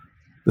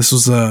 This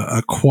was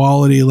a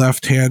quality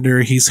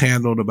left-hander. He's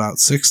handled about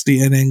 60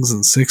 innings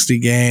and 60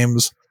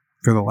 games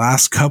for the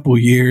last couple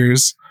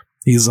years.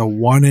 He's a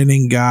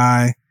one-inning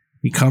guy.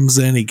 He comes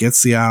in, he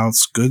gets the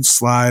outs, good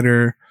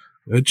slider,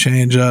 good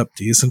changeup,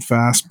 decent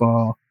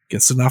fastball,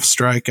 gets enough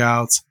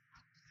strikeouts.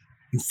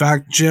 In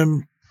fact,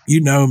 Jim,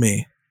 you know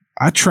me.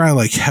 I try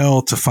like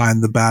hell to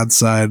find the bad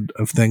side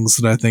of things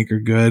that I think are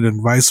good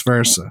and vice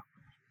versa.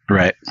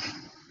 Right.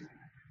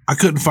 I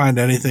couldn't find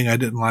anything I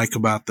didn't like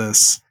about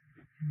this.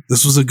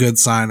 This was a good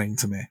signing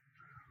to me.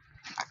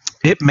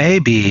 It may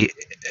be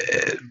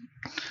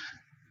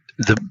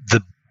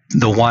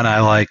the one I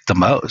like the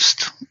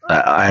most.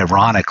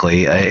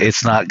 Ironically,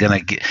 it's not going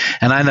to get,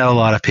 and I know a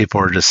lot of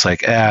people are just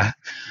like, not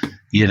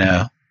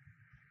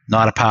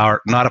a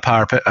power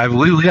pick.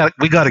 We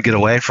got to get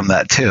away from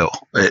that too.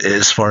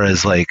 As far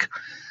as like,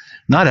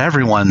 not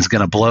everyone's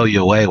going to blow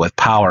you away with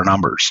power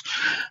numbers.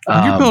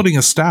 When you're building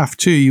a staff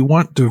too, you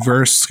want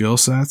diverse skill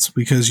sets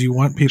because you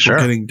want people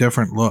getting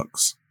different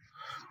looks.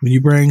 When you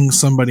bring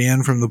somebody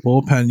in from the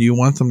bullpen, you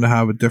want them to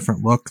have a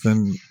different look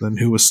than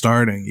who was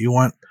starting. You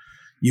want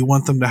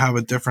them to have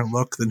a different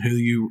look than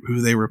who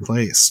they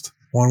replaced,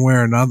 one way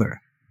or another.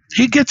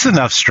 He gets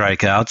enough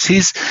strikeouts.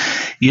 He's,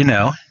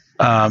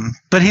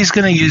 but he's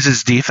going to use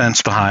his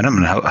defense behind him,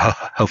 and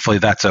hopefully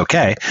that's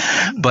okay.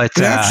 But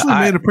they actually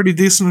made a pretty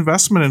decent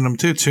investment in him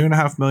too,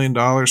 $2.5 million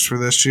for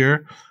this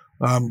year,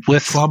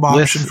 with club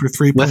option for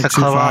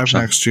 3.25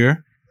 next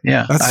year.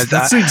 Yeah,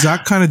 that's the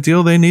exact kind of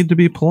deal they need to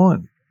be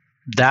pulling.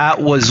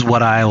 That was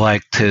what I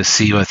like to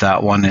see with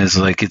that one is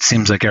like, it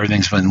seems like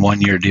everything's been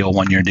 1 year deal.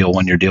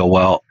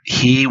 Well,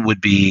 he would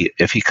be,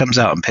 if he comes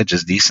out and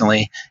pitches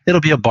decently,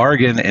 it'll be a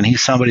bargain, and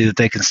he's somebody that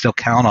they can still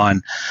count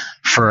on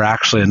for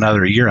actually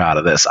another year out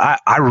of this.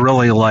 I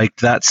really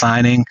liked that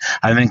signing.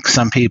 I think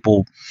some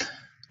people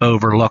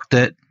overlooked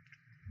it,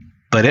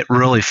 but it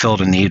really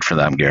filled a need for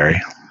them,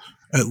 Gary.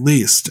 At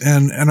least.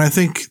 And I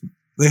think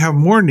they have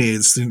more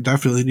needs. They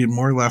definitely need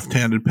more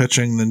left-handed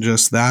pitching than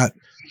just that.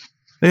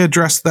 They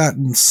addressed that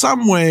in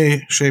some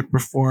way, shape, or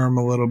form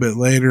a little bit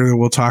later that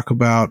we'll talk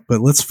about.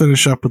 But let's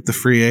finish up with the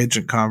free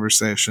agent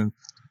conversation.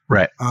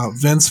 Right.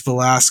 Vince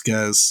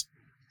Velasquez.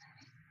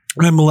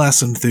 I'm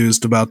less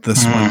enthused about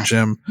this one,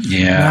 Jim.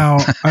 Yeah. Now,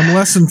 I'm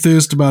less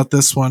enthused about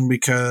this one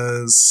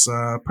because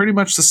pretty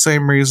much the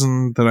same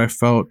reason that I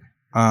felt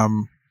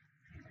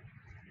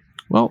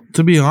Well,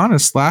 to be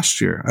honest, last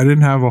year I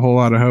didn't have a whole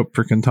lot of hope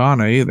for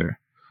Quintana either.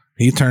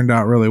 He turned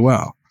out really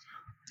well.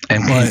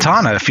 And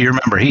Quintana, if you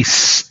remember, he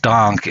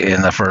stunk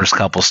in the first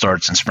couple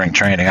starts in spring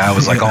training. I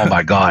was like, oh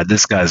my God,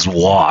 this guy's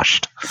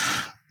washed.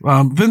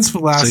 Vince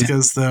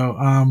Velasquez,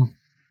 though,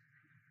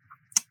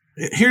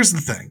 here's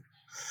the thing.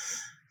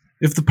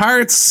 If the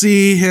Pirates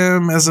see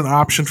him as an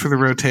option for the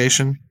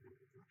rotation,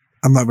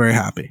 I'm not very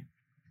happy.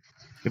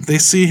 If they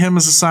see him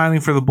as a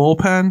signing for the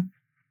bullpen,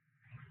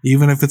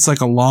 even if it's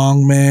like a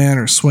long man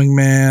or swing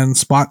man,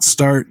 spot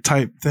start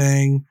type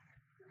thing,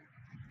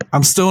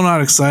 I'm still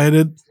not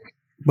excited,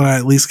 but I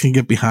at least can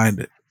get behind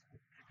it.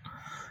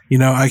 You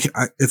know,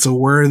 it's a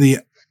worthy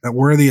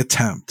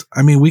attempt.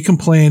 I mean, we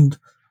complained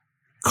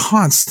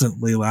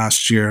constantly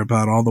last year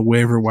about all the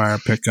waiver wire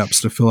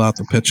pickups to fill out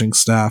the pitching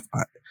staff.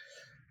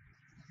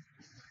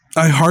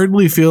 I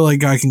hardly feel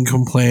like I can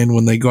complain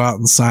when they go out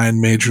and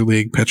sign major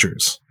league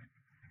pitchers.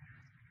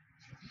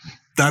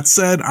 That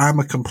said, I'm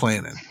a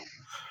complaining.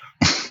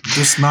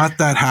 Just not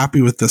that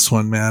happy with this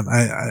one, man.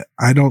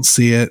 I don't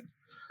see it.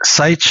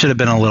 Sight should have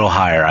been a little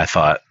higher, I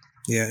thought.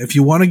 Yeah, if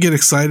you want to get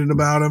excited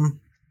about him,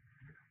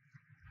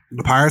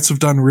 the Pirates have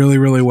done really,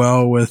 really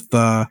well with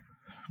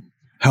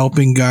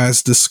helping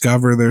guys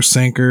discover their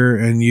sinker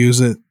and use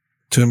it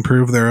to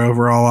improve their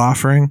overall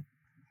offering.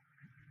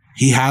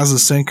 He has a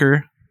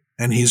sinker,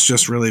 and he's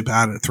just really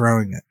bad at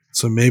throwing it.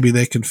 So maybe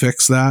they can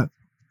fix that.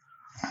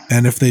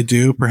 And if they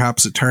do,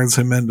 perhaps it turns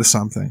him into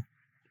something.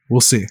 We'll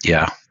see.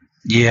 Yeah.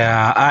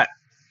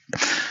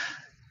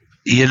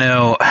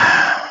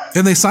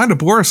 And they signed a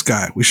Boris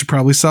guy. We should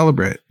probably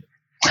celebrate.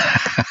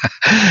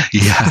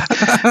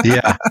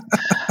 Yeah.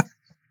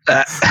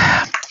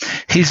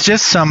 He's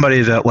just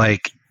somebody that,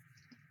 like,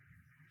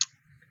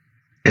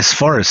 as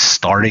far as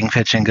starting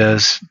pitching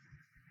goes,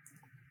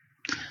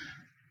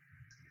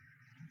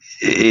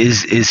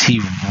 is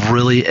he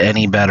really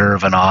any better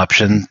of an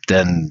option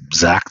than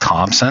Zach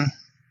Thompson?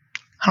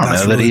 I don't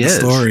know that he is.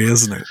 That's really the story,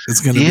 isn't it?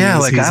 It's going to be,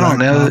 like, I don't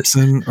know.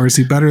 Thompson, or is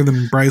he better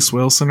than Bryce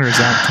Wilson or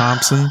Zach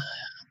Thompson?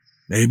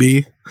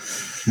 Maybe.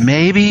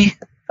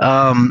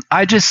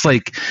 I just,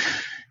 like,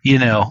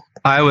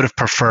 I would have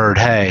preferred,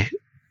 hey,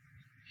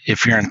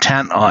 if you're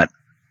intent on,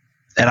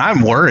 and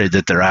I'm worried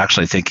that they're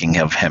actually thinking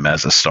of him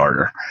as a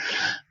starter.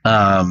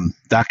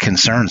 That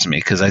concerns me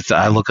because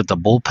I look at the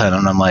bullpen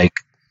and I'm like,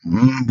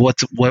 what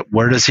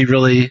does he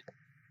really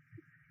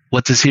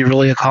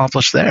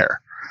accomplish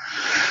there?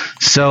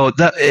 So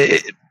that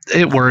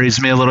it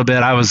worries me a little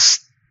bit. I was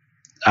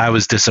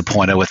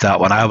disappointed with that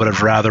one. I would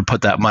have rather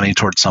put that money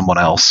towards someone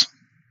else.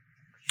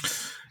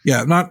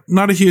 Yeah,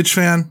 not a huge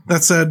fan.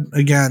 That said,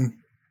 again,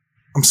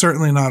 I'm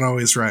certainly not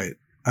always right.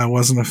 I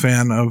wasn't a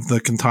fan of the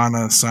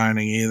Quintana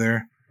signing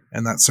either,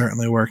 and that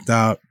certainly worked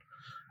out.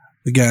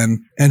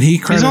 Again, and he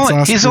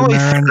credits he's only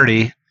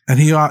 30. And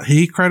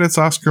he credits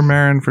Oscar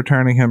Marin for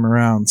turning him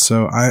around.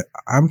 So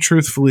I'm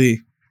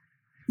truthfully,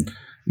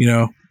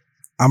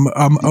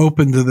 I'm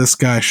open to this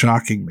guy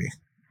shocking me.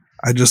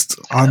 I just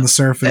on the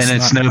surface,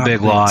 and it's no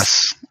big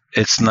loss.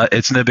 It's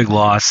no big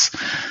loss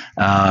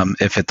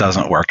if it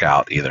doesn't work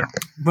out either.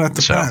 But it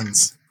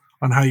depends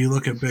on how you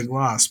look at big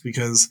loss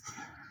because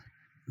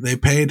they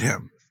paid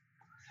him,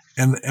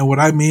 and what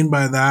I mean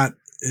by that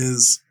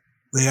is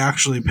they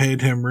actually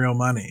paid him real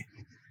money.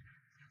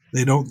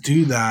 They don't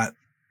do that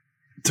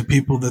to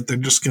people that they're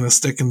just going to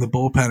stick in the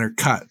bullpen or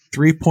cut.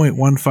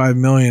 $3.15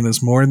 million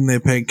is more than they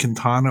paid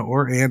Quintana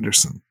or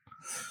Anderson.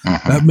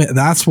 Mm-hmm.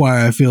 That's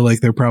why I feel like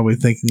they're probably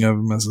thinking of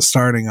him as a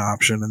starting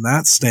option, and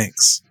that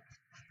stinks,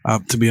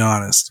 to be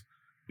honest,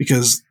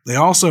 because they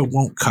also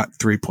won't cut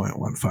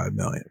 $3.15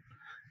 million,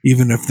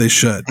 even if they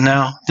should.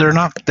 No, they're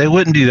not. They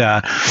wouldn't do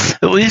that.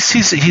 At least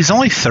he's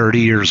only 30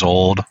 years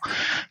old,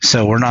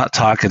 so we're not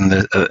talking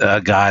a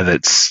guy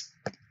that's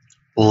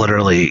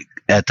literally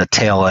at the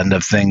tail end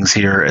of things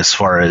here as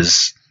far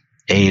as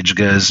age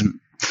goes.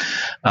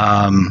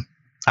 I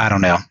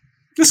don't know.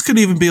 This could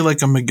even be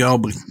like a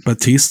Miguel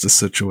Batista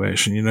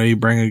situation. You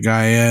bring a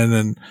guy in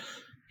and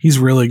he's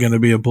really going to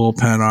be a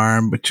bullpen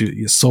arm, but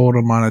you sold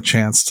him on a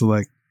chance to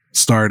like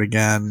start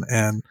again.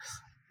 And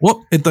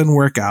it doesn't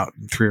work out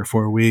in 3 or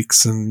 4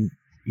 weeks. And,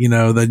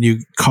 then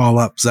you call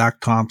up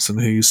Zach Thompson,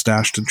 who you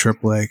stashed in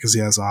AAA because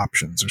he has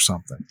options or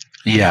something.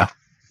 Yeah.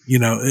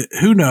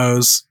 Who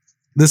knows?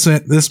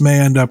 This may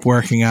end up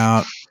working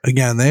out.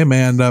 Again, they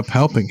may end up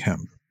helping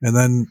him. And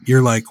then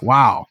you're like,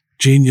 wow,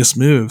 genius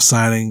move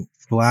signing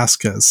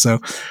Velasquez. So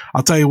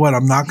I'll tell you what,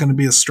 I'm not going to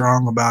be as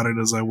strong about it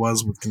as I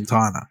was with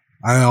Quintana.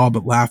 I all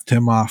but laughed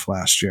him off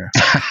last year.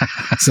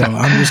 So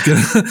I'm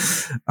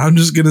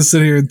just gonna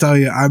sit here and tell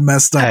you I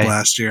messed up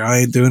last year. I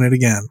ain't doing it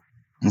again.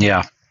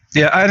 Yeah.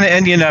 Yeah,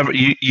 and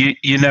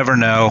you never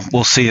know.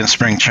 We'll see in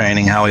spring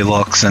training how he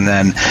looks, and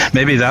then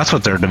maybe that's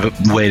what they're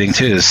waiting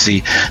to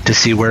see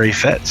where he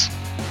fits.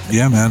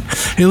 Yeah, man.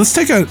 Hey, let's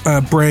take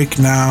a break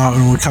now,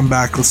 and when we come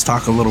back, let's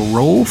talk a little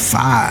Roll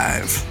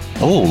 5.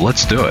 Oh,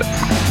 let's do it.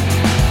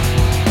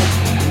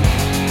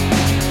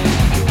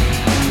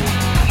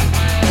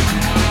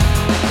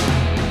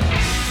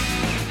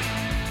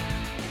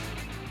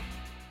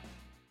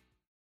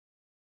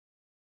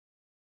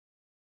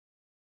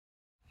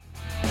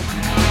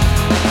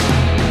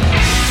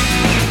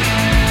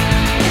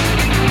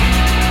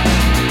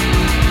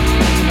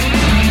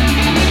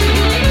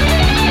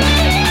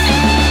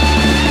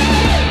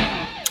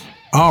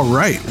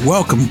 right,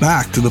 welcome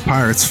back to the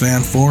Pirates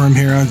Fan Forum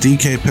here on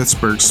DK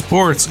Pittsburgh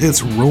Sports.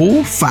 It's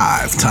Rule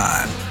 5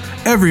 time.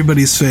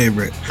 Everybody's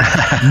favorite.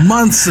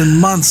 Months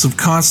and months of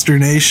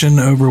consternation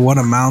over what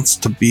amounts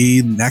to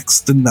be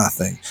next to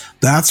nothing.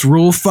 That's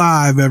Rule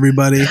 5,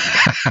 everybody.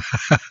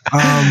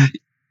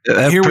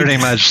 That pretty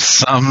much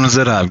sums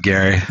it up,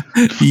 Gary.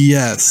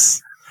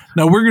 Yes.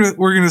 Now we're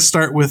gonna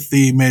start with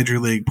the major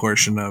league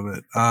portion of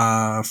it.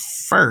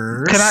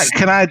 First,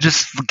 can I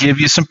just give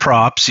you some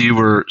props? You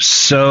were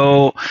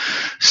so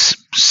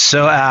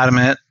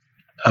adamant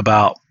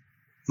about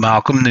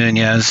Malcolm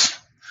Nunez,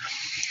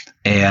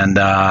 and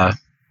that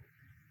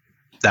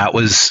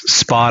was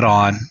spot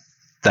on.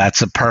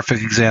 That's a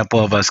perfect example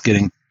of us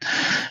getting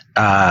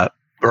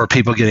or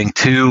people getting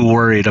too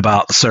worried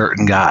about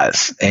certain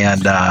guys.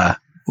 And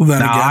well, then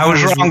now,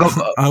 again,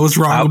 I was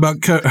wrong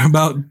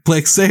about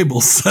Blake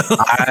Sabol. So.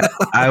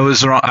 I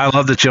was wrong. I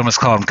love that you almost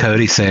call him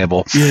Cody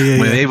Sabol. Yeah.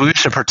 Maybe we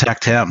should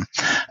protect him.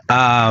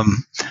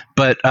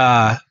 But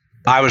I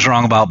was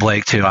wrong about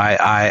Blake too.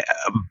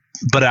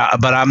 But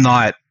I'm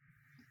not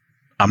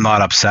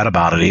upset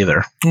about it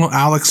either. Well,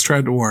 Alex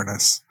tried to warn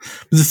us.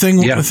 But the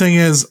thing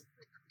is,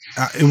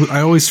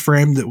 I always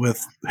framed it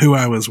with who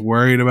I was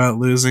worried about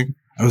losing.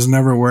 I was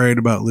never worried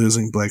about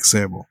losing Blake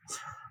Sabol.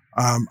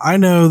 I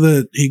know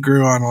that he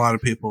grew on a lot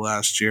of people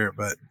last year,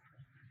 but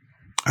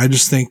I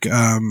just think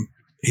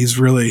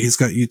he's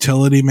got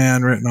utility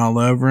man written all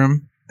over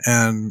him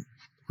and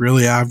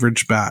really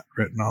average bat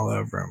written all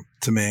over him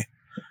to me.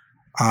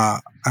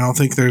 I don't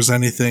think there's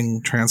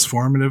anything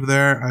transformative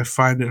there. I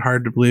find it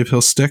hard to believe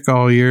he'll stick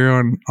all year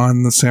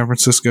on the San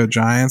Francisco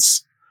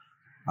Giants,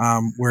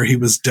 where he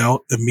was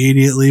dealt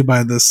immediately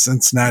by the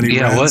Cincinnati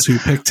Reds who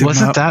picked him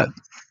wasn't up. That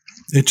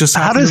it just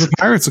happened to the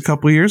Pirates a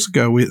couple of years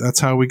ago. That's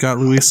how we got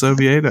Luis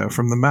Oviedo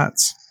from the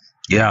Mets.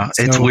 Yeah,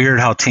 it's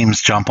weird how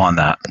teams jump on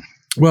that.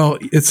 Well,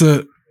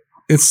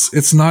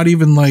 it's not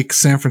even like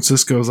San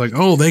Francisco is like,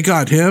 oh, they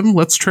got him,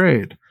 let's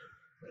trade.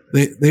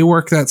 They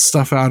work that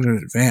stuff out in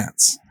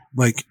advance.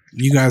 Like,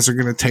 you guys are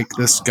going to take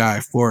this guy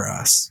for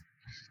us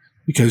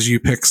because you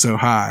pick so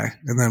high,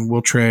 and then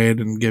we'll trade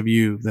and give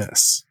you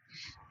this.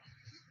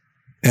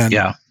 And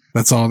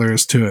that's all there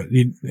is to it.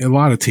 A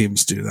lot of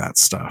teams do that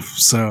stuff.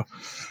 So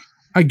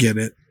I get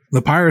it.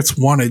 The Pirates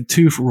wanted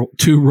two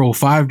Rule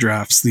 5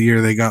 drafts the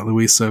year they got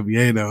Luis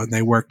Oviedo, and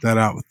they worked that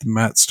out with the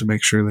Mets to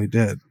make sure they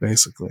did,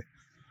 basically.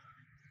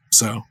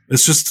 So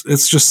it's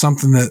just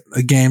something that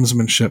a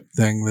gamesmanship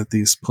thing that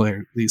these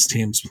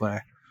teams play.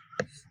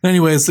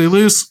 Anyways, they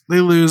lose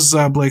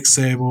Blake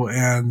Sabol,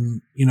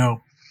 and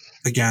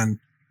again,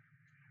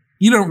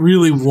 you don't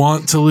really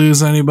want to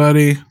lose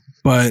anybody,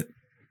 but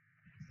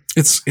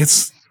it's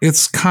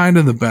kind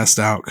of the best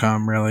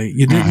outcome, really.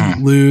 You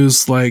didn't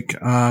lose like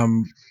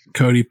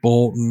Cody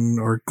Bolton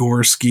or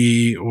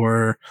Gorski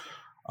or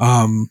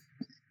Tanaj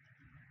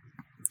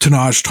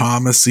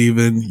Thomas.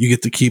 Even you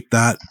get to keep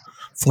that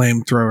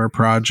flamethrower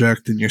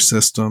project in your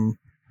system.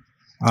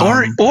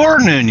 Or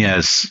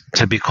Nunez,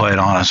 to be quite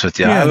honest with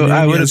you. Yeah,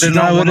 I would have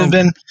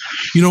been.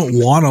 You don't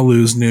want to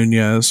lose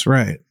Nunez,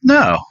 right?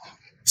 No.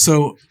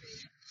 So,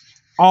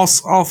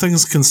 all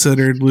things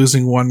considered,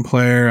 losing one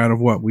player out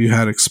of what we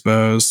had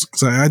exposed,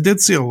 because I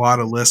did see a lot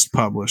of lists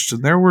published,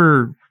 and there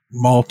were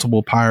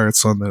multiple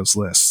Pirates on those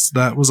lists.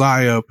 That was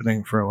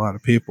eye-opening for a lot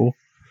of people.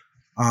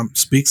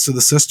 Speaks to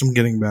the system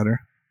getting better.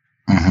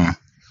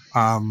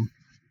 Mm-hmm.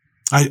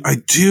 I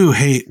do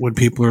hate when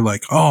people are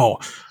like, oh,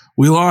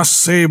 we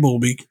lost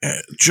Sabol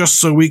just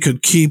so we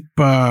could keep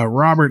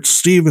Robert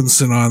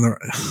Stevenson on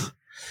the.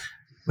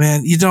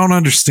 Man, you don't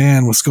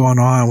understand what's going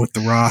on with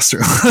the roster.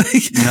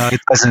 No, it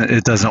doesn't.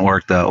 It doesn't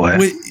work that way.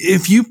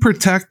 If you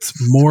protect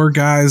more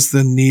guys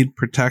than need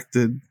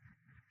protected,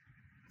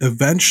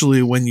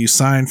 eventually, when you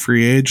sign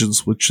free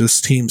agents, which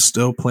this team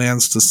still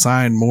plans to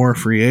sign more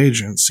free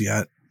agents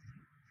yet,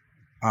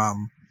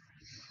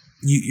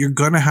 you're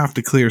going to have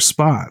to clear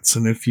spots.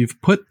 And if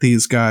you've put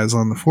these guys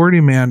on the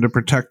 40-man to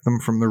protect them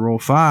from the Rule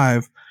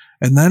 5,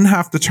 and then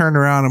have to turn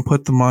around and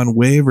put them on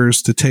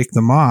waivers to take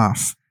them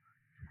off,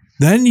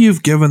 then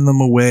you've given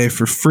them away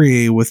for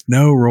free with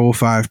no Rule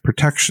 5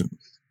 protection.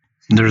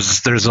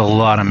 There's a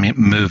lot of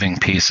moving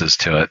pieces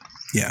to it.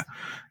 Yeah.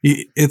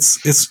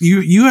 It's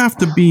you have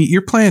to be,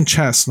 you're playing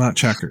chess, not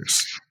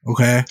checkers.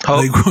 Okay.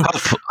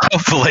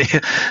 Hopefully.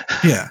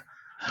 Yeah.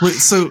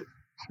 So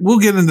we'll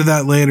get into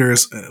that later,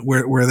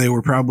 where they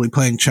were probably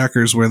playing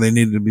checkers where they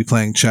needed to be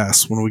playing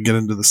chess when we get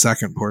into the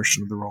second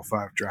portion of the Rule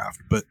 5 draft.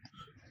 But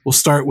we'll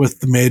start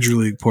with the major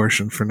league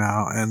portion for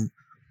now. And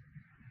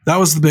that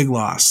was the big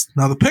loss.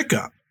 Now the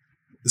pickup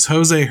is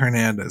Jose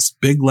Hernandez,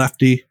 big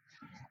lefty.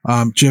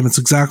 Jim, it's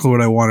exactly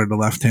what I wanted, a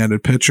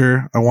left-handed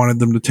pitcher. I wanted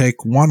them to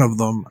take one of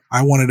them.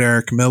 I wanted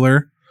Eric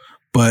Miller,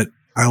 but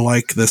I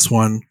like this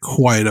one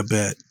quite a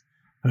bit.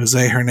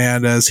 Jose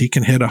Hernandez, he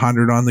can hit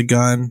 100 on the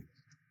gun.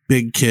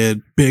 Big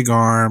kid, big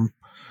arm.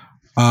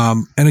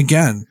 And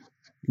again,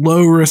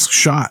 low-risk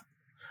shot.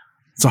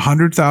 It's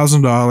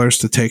 $100,000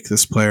 to take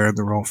this player in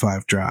the Rule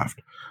 5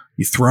 draft.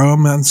 You throw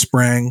him in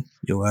spring.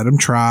 You let him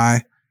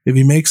try. If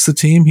he makes the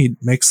team, he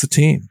makes the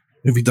team.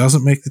 If he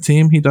doesn't make the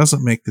team, he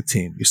doesn't make the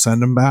team. You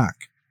send him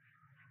back.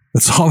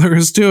 That's all there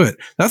is to it.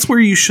 That's where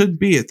you should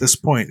be at this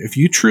point. If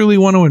you truly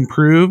want to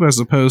improve as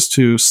opposed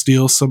to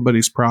steal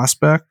somebody's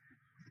prospect,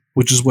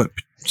 which is what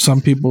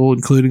some people,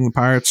 including the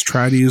Pirates,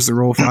 try to use the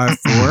Rule 5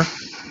 for,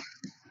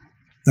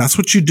 that's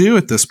what you do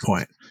at this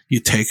point. You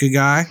take a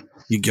guy,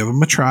 you give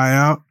him a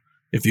tryout.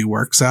 If he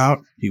works out,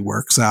 he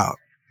works out.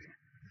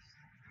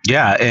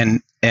 Yeah,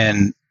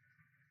 and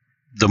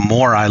the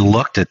more I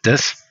looked at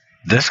this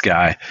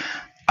guy,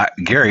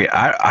 Gary,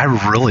 I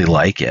really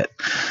like it.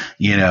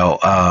 You know,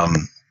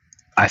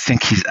 I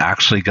think he's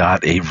actually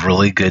got a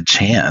really good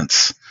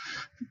chance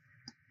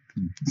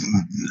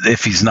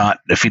if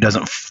he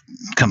doesn't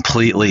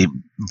completely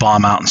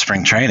bomb out in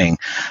spring training.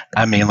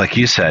 I mean, like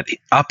you said,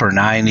 upper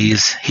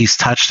 90s, he's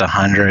touched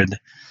 100.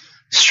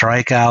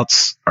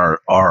 Strikeouts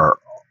are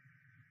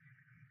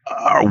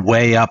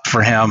way up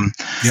for him.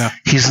 Yeah.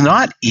 He's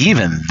not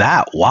even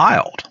that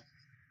wild.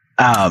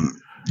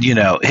 You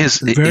know, his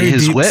very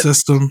deep whip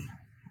system.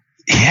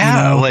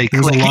 Yeah, you know, like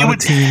there's a lot of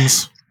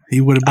teams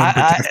he would have been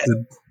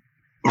protected.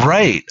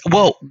 Right.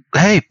 Well,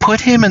 hey,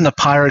 put him in the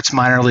Pirates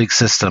minor league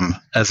system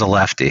as a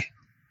lefty.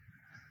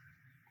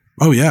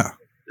 Oh yeah.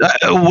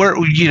 Where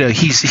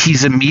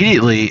he's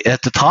immediately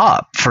at the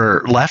top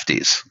for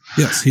lefties.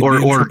 Yes, he'd be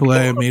in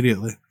AAA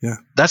immediately. Yeah,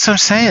 that's what I'm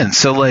saying.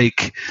 So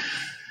like,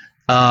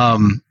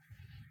 and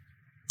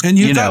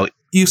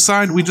you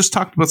signed. We just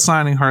talked about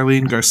signing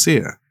Jarlin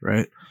Garcia,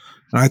 right?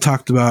 And I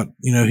talked about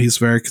he's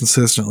very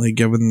consistently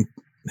given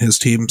his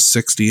team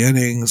 60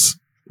 innings,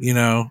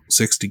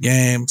 60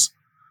 games.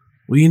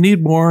 Well, you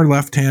need more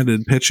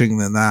left-handed pitching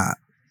than that.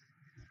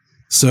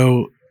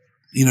 So,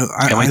 we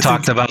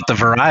talked about the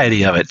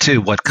variety of it too.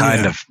 What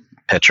kind of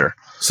pitcher?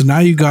 So now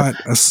you got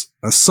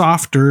a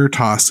softer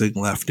tossing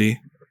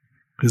lefty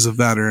who's a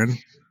veteran,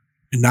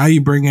 and now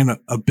you bring in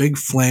a big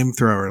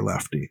flamethrower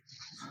lefty.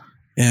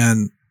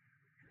 And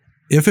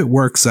if it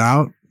works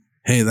out,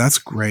 hey, that's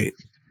great.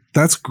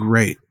 That's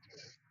great.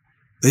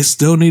 They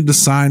still need to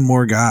sign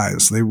more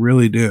guys. They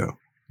really do.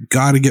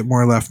 Got to get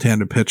more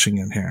left-handed pitching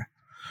in here.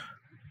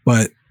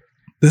 But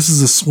this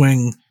is a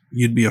swing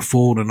you'd be a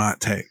fool to not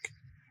take.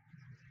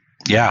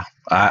 Yeah.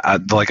 I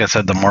like I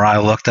said, the more I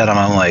looked at him,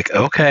 I'm like,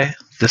 okay,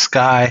 this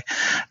guy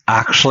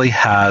actually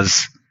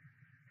has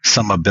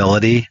some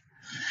ability,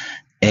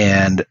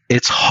 and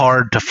it's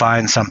hard to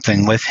find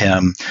something with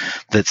him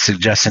that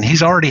suggests, and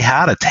he's already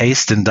had a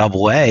taste in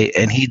Double-A,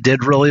 and he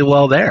did really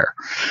well there.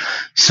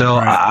 So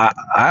right.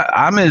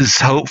 I'm as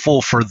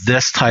hopeful for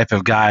this type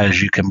of guy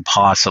as you can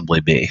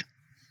possibly be.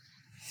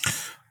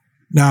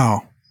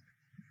 Now,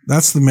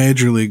 that's the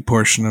major league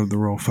portion of the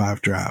Rule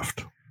 5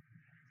 draft.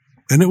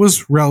 And it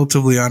was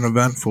relatively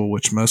uneventful,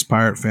 which most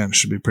Pirate fans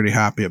should be pretty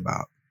happy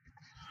about.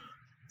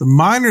 The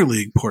minor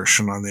league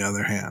portion, on the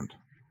other hand,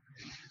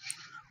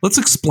 let's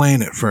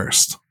explain it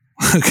first.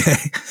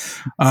 Okay.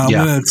 I'm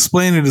going to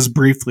explain it as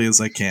briefly as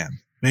I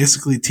can.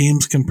 Basically,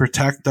 teams can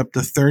protect up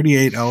to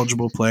 38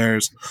 eligible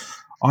players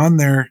on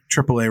their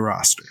AAA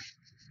roster.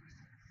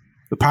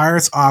 The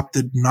Pirates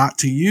opted not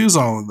to use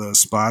all of those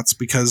spots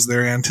because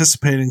they're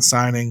anticipating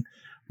signing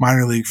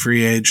minor league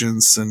free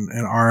agents and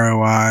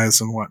ROIs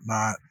and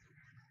whatnot.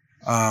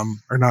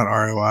 Or not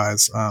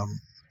ROIs,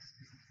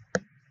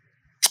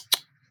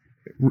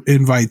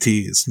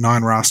 invitees,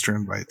 non-roster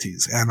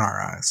invitees,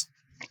 NRIs,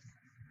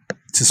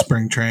 to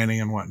spring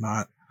training and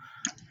whatnot.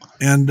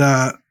 And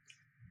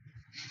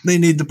they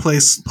need to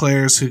place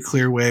players who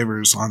clear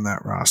waivers on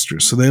that roster,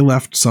 so they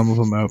left some of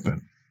them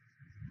open.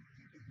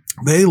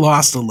 They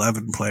lost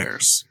 11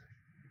 players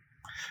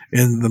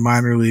in the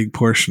minor league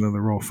portion of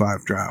the Rule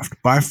 5 draft,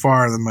 by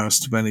far the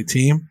most of any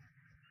team.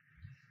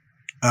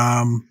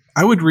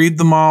 I would read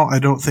them all. I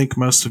don't think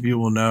most of you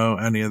will know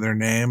any of their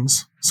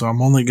names, so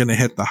I'm only going to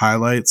hit the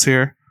highlights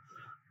here.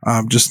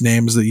 Just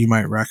names that you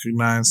might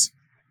recognize.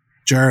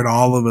 Jared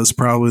Oliva is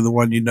probably the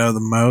one you know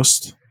the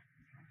most.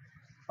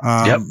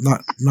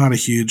 Not a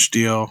huge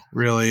deal,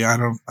 really. I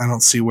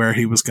don't see where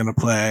he was going to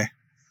play.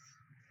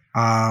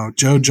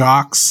 Joe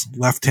Jocks,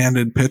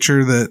 left-handed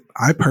pitcher that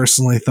I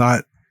personally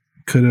thought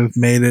could have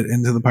made it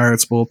into the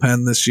Pirates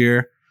bullpen this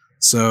year,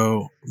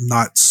 so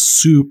not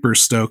super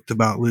stoked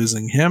about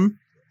losing him.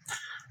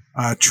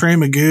 Trey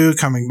Magoo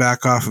coming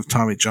back off of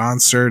Tommy John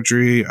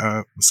surgery.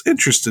 Was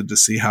interested to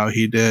see how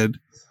he did.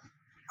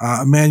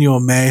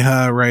 Emmanuel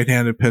Meja,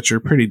 right-handed pitcher,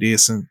 pretty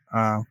decent,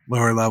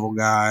 lower level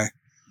guy.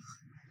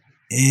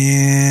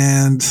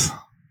 And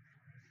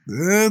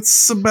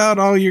that's about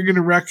all you're going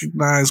to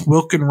recognize.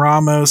 Wilkin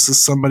Ramos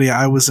is somebody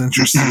I was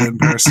interested in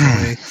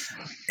personally.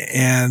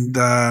 And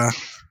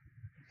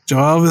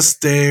Joelvis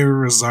de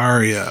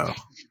Rosario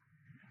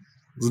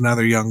is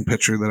another young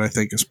pitcher that I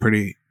think is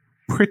pretty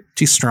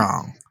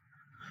strong.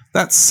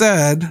 That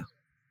said,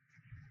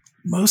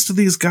 most of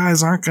these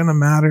guys aren't going to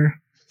matter.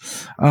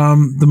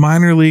 The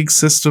minor league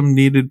system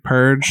needed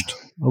purged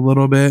a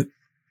little bit.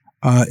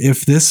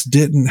 If this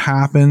didn't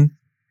happen,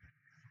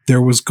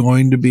 there was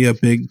going to be a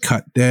big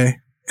cut day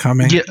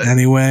coming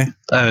anyway.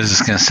 I was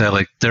just going to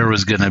say, there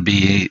was going to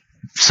be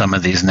some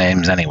of these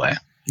names anyway.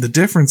 The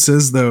difference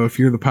is, though, if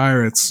you're the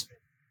Pirates,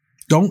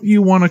 don't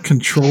you want to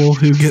control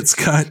who gets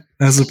cut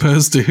as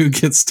opposed to who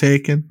gets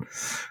taken?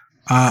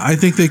 I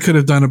think they could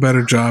have done a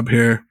better job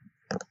here.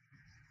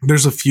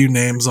 There's a few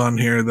names on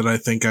here that I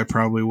think I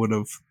probably would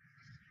have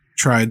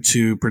tried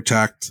to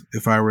protect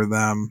if I were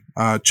them.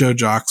 Joe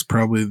Jock's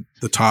probably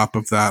the top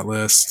of that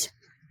list.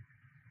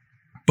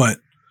 But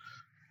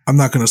I'm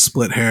not going to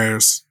split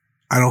hairs.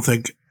 I don't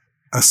think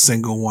a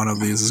single one of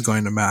these is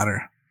going to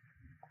matter.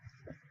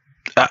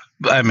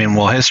 I mean,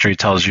 well, history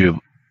tells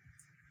you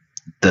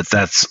that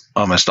that's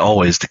almost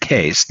always the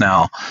case.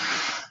 Now,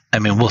 I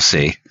mean, we'll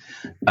see.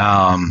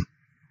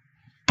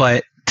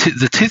 But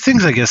the two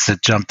things I guess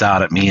that jumped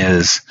out at me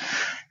is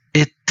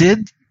it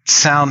did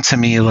sound to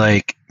me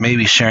like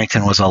maybe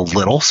Sherrington was a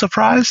little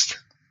surprised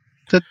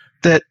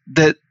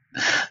that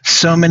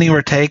so many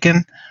were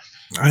taken.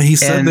 He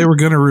said they were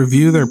going to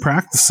review their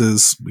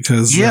practices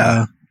because,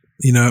 it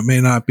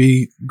may not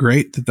be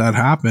great that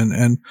happened.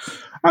 And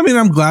I mean,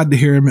 I'm glad to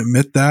hear him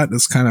admit that.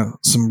 It's kind of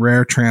some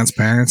rare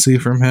transparency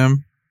from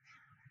him,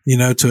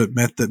 to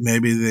admit that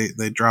maybe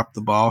they dropped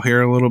the ball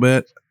here a little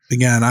bit.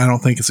 Again, I don't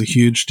think it's a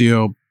huge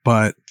deal,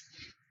 but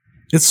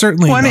it's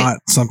certainly not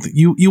something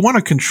you want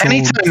to control.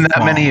 Anytime that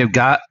many have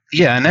got,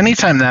 and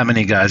anytime that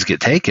many guys get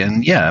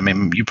taken, I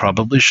mean, you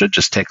probably should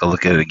just take a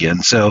look at it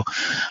again. So,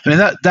 I mean,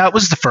 that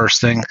was the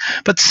first thing.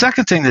 But the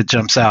second thing that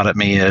jumps out at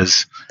me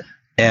is,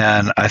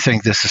 and I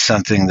think this is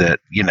something that,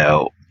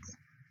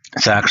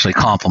 it's actually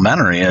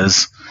complimentary,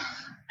 is,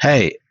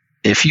 hey,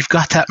 if you've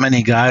got that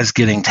many guys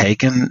getting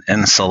taken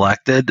and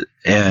selected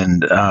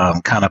and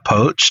kind of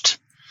poached,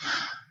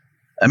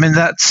 I mean,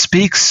 that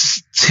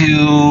speaks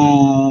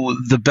to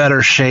the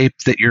better shape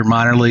that your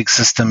minor league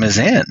system is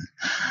in.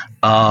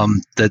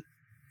 That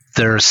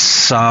there's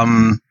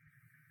some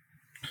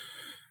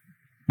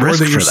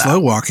risk or that you're for that. Slow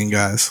walking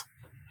guys.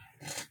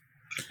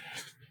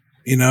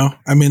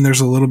 I mean,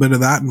 there's a little bit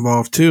of that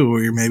involved too,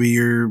 where maybe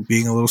you're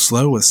being a little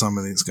slow with some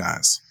of these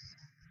guys.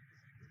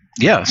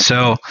 Yeah.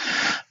 So,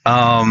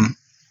 I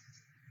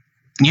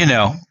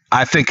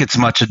think it's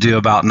much ado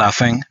about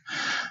nothing.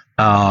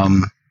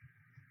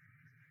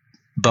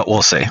 But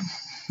we'll see.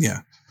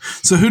 Yeah.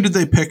 So who did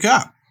they pick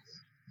up?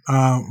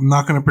 I'm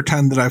not going to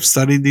pretend that I've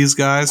studied these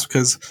guys,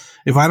 because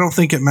if I don't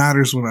think it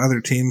matters when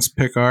other teams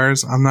pick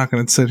ours, I'm not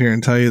going to sit here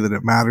and tell you that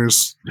it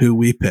matters who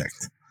we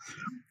picked.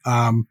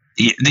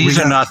 These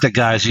are not the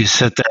guys you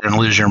sit there and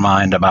lose your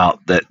mind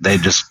about that they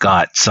just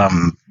got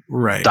some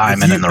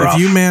diamond in the rough.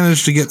 If you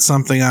manage to get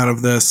something out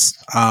of this,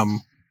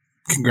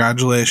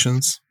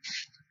 congratulations.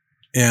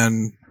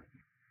 And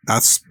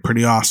that's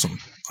pretty awesome.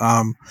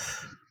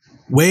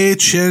 Wei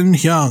Chin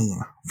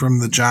Hyung from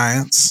the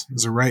Giants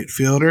is a right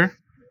fielder.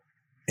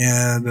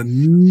 And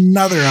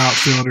another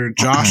outfielder,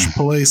 Josh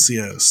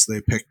Palacios,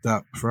 they picked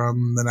up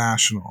from the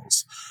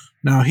Nationals.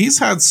 Now, he's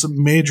had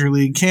some major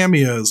league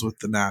cameos with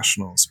the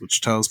Nationals,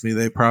 which tells me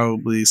they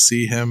probably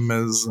see him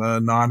as a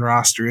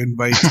non-roster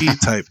invitee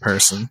type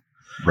person.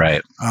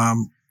 Right.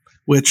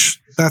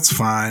 Which, that's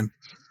fine.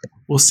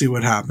 We'll see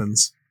what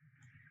happens.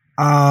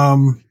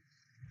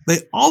 They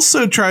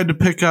also tried to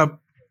pick up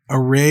a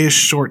Rays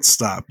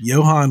shortstop,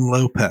 Johan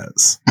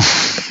Lopez.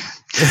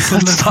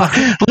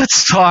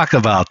 Let's talk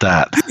about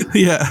that.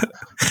 Yeah.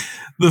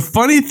 The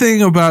funny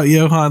thing about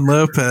Johan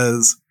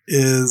Lopez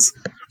is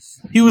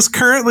he was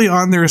currently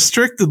on the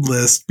restricted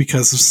list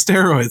because of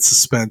steroid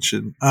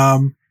suspension.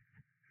 The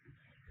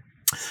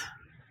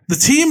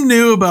team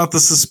knew about the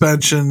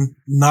suspension,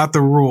 not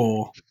the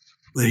rule,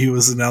 that he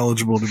was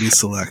ineligible to be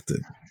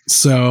selected.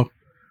 So,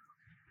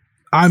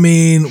 I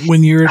mean,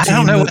 when you're a team, I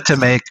don't know what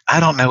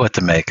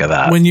to make of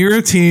that. When you're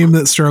a team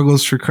that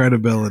struggles for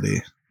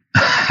credibility,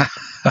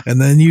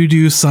 and then you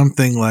do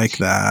something like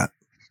that,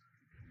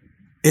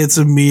 it's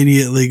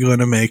immediately going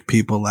to make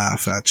people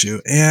laugh at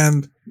you.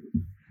 And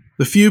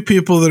the few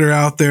people that are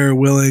out there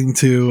willing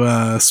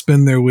to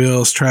spin their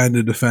wheels trying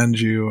to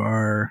defend you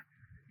are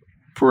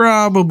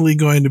probably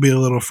going to be a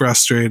little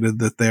frustrated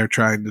that they're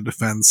trying to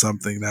defend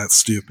something that's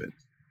stupid.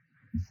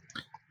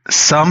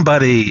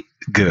 Somebody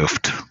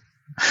goofed.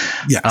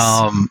 Yes.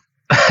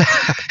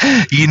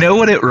 You know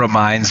what it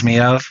reminds me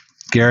of,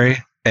 Gary?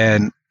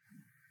 And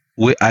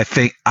I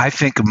think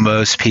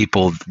most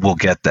people will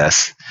get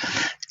this.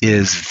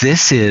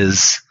 This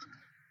is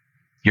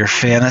your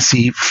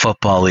fantasy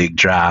football league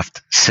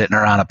draft sitting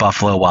around at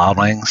Buffalo Wild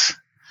Wings,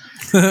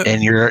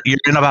 and you're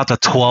in about the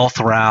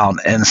 12th round,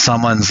 and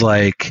someone's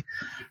like,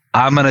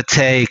 "I'm going to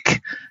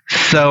take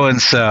so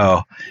and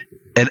so."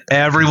 And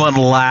everyone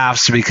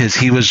laughs because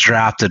he was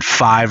drafted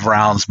 5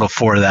 rounds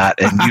before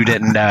that, and you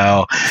didn't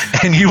know,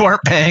 and you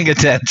weren't paying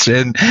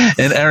attention.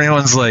 And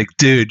everyone's like,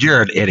 "Dude,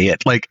 you're an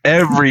idiot!" Like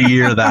every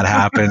year that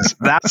happens.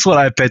 That's what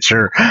I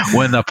picture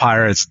when the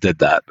Pirates did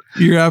that.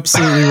 You're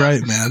absolutely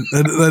right, man.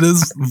 That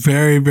is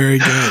very, very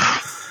good.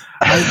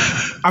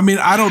 I mean,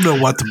 I don't know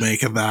what to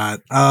make of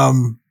that.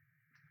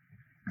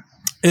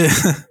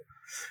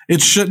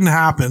 It shouldn't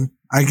happen.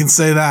 I can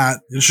say that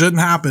it shouldn't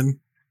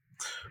happen,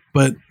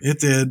 but it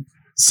did.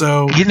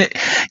 So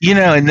you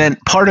know, and then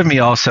part of me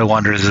also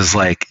wonders is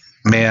like,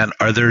 man,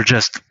 is there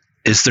just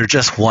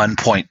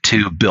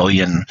 1.2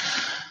 billion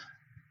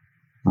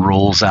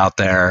rules out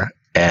there,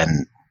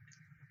 and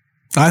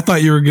I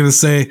thought you were going to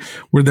say,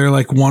 were there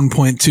like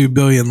 1.2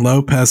 billion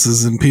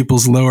Lopez's in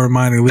people's lower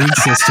minor league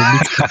system?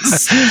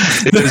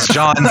 It was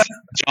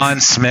John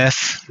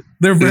Smith.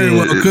 There very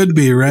well could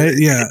be, right?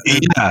 Yeah.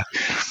 Yeah.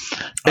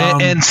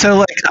 And so,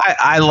 like,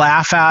 I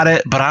laugh at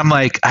it, but I'm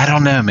like, I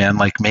don't know, man.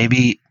 Like,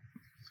 maybe,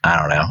 I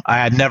don't know. I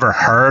had never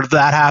heard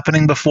that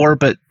happening before,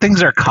 but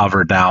things are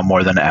covered now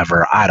more than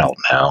ever. I don't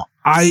know.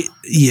 I'll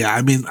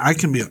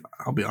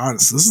be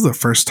honest. This is the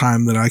first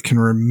time that I can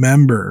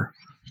remember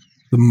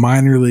the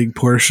minor league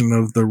portion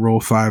of the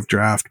Rule 5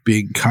 draft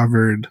being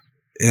covered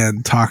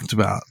and talked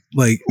about.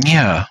 Like,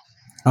 yeah.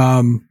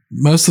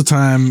 Most of the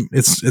time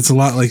it's a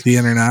lot like the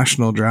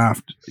international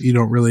draft. You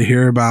don't really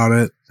hear about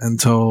it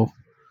until,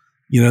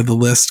 the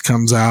list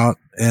comes out,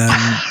 and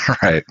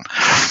right.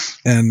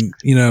 And,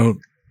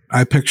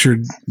 I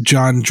pictured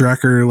John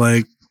Drecker,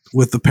 like,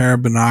 with a pair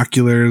of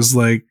binoculars,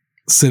 like,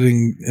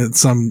 sitting at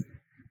some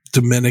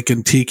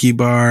Dominican tiki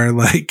bar,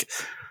 like,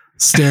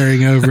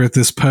 staring over at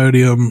this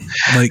podium,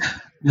 like,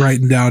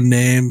 writing down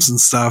names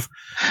and stuff.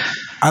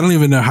 I don't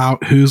even know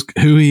who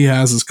he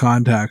has as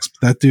contacts,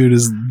 but that dude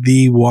is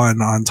the one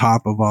on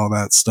top of all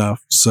that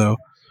stuff. So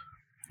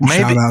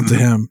shout out to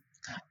him.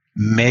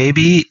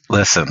 Maybe,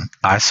 listen,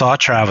 I saw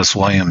Travis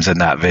Williams in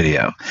that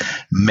video.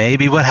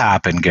 Maybe what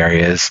happened,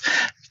 Gary, is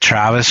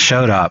Travis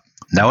showed up.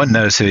 No one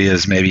knows who he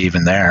is, maybe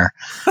even there.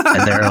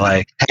 And they're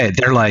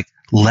like,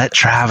 let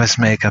Travis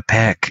make a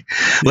pick.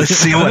 Let's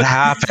see what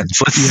happens.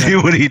 Let's see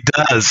what he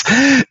does.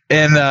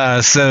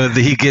 And so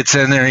he gets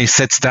in there and he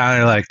sits down and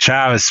you're like,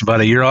 Travis,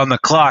 buddy, you're on the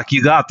clock.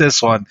 You got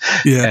this one.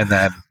 Yeah. And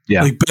then,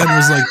 like Ben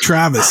was like,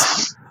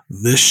 Travis,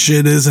 this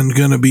shit isn't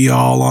going to be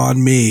all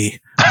on me.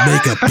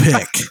 Make a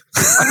pick.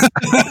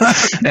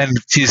 And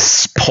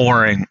he's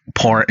pouring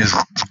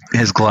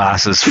his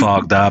glasses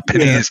fogged up,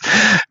 and he's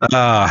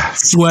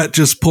sweat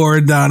just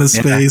pouring down his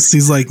face.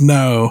 He's like,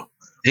 no.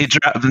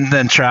 And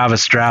then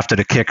Travis drafted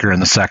a kicker in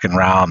the second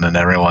round, and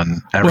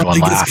everyone laughed at him.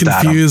 He gets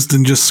confused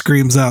and just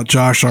screams out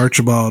Josh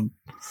Archibald.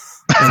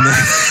 And then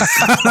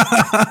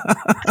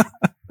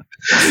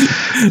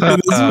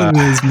it is what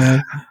it is,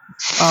 man.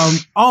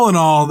 All in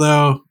all,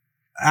 though,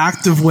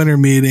 active winter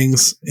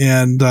meetings,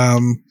 and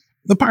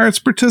the Pirates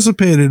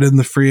participated in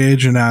the free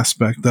agent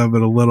aspect of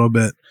it a little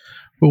bit.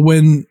 But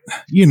when,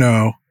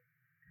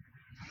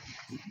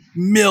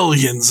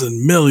 millions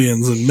and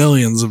millions and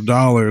millions of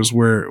dollars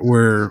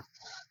were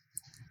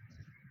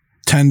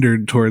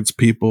tendered towards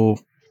people,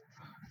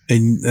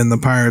 and the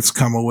Pirates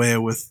come away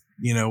with,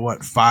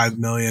 $5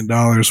 million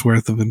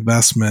worth of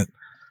investment,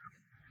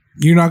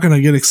 you're not going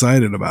to get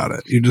excited about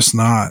it. You're just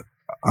not.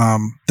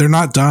 They're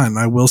not done.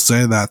 I will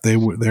say that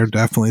they're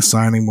definitely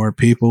signing more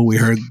people. We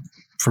heard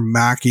from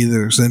Mackey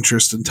there's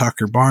interest in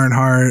Tucker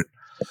Barnhart.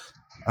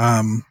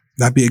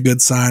 That'd be a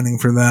good signing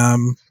for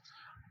them.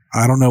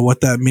 I don't know what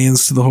that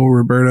means to the whole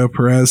Roberto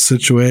Perez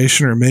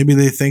situation, or maybe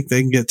they think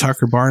they can get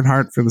Tucker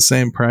Barnhart for the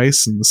same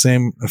price and the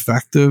same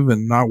effective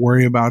and not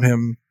worry about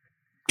him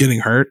getting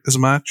hurt as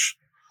much.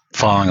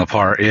 Falling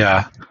apart,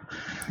 yeah.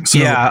 So,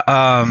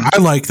 I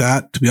like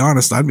that, to be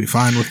honest. I'd be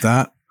fine with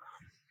that.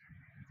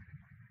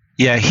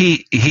 Yeah,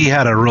 he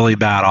had a really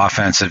bad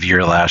offensive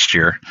year last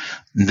year.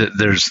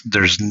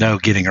 There's no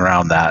getting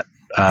around that.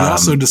 He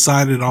also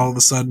decided all of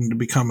a sudden to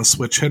become a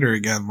switch hitter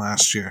again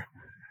last year.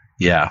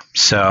 Yeah,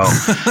 so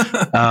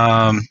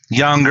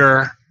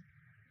younger,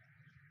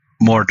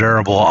 more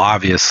durable,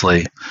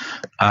 obviously.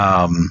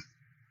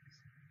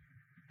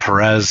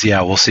 Perez,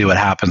 we'll see what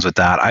happens with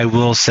that. I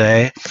will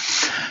say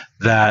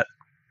that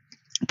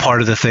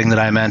part of the thing that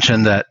I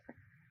mentioned, that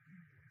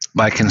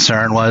my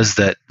concern was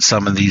that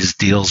some of these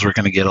deals were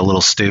going to get a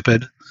little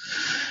stupid,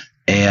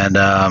 and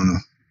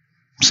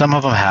some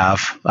of them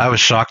have. I was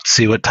shocked to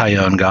see what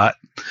Taillon got.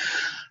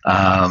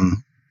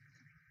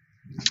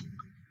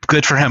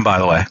 Good for him, by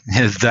the way.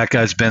 That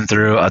guy's been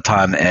through a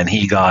ton, and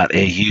he got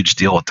a huge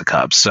deal with the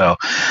Cubs. So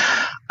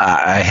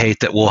I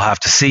hate that we'll have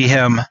to see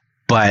him,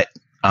 but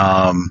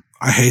I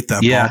hate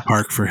that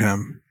ballpark for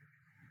him.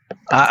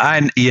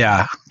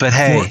 But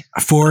hey,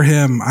 for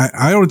him,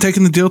 I would have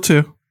taken the deal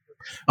too.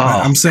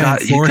 I'm saying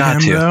God, for him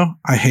though,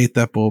 I hate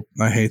that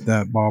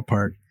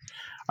ballpark.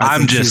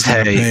 I'm just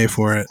pay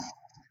for it.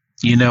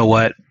 You know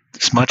what?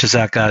 As much as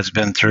that guy's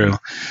been through,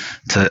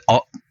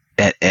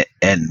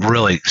 and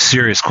really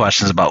serious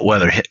questions about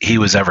whether he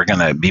was ever going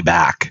to be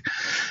back,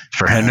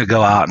 for him to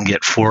go out and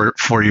get 4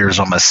 years,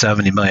 almost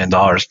 $70 million,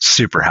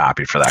 super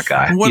happy for that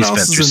guy. What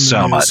else is in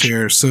so much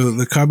here? So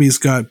the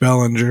Cubbies got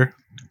Bellinger,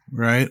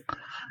 right?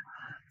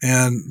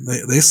 And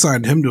they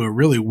signed him to a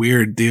really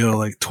weird deal,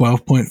 like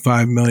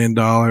 $12.5 million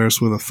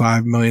with a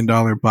 $5 million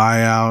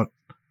buyout.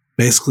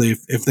 Basically,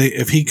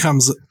 if he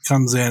comes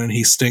in and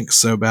he stinks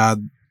so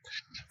bad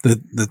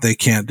that they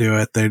can't do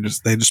it, they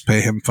just pay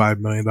him $5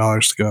 million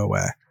to go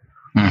away.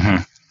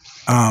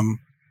 Mm-hmm.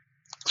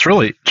 It's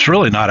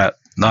really not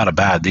a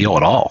bad deal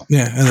at all.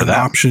 Yeah, and an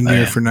option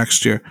year for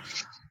next year.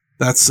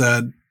 That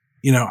said,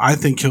 I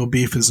think he'll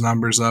beef his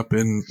numbers up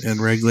in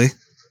Wrigley.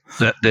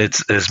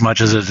 It's as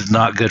much as it's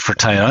not good for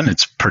Taillon,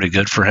 it's pretty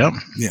good for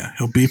him. Yeah,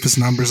 he'll beep his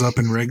numbers up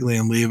in Wrigley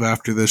and leave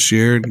after this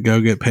year and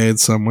go get paid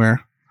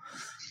somewhere.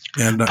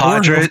 And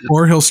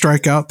or he'll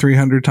strike out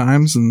 300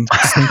 times and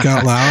think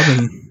out loud,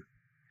 and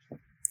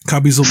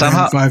Cubbies will pay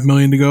him $5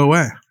 million to go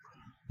away.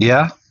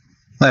 Yeah.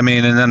 I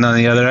mean, and then on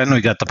the other end, we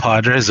got the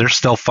Padres. They're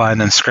still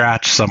finding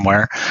scratch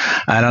somewhere.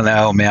 I don't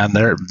know, man.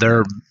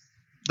 They're.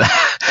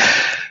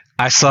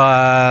 I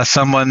saw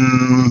someone,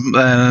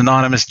 an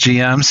anonymous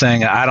GM,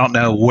 saying, "I don't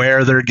know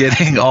where they're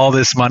getting all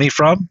this money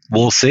from.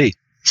 We'll see."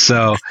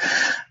 So,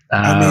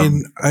 I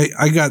mean,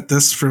 I got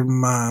this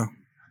from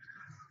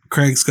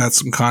Craig's got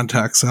some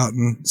contacts out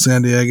in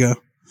San Diego,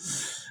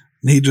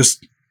 and he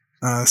just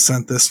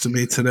sent this to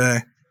me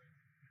today.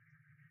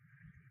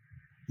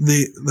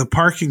 The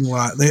parking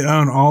lot, they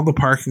own all the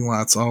parking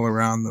lots all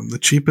around them. The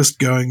cheapest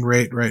going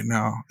rate right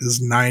now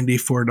is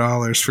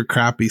 $94 for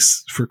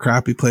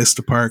crappy place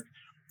to park,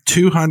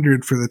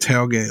 $200 for the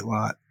tailgate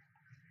lot.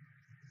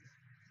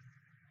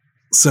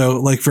 So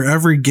like for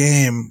every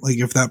game, like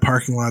if that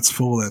parking lot's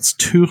full, that's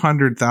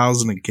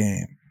 $200,000 a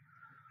game.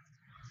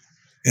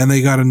 And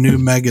they got a new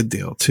mega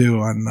deal too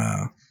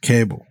on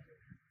cable.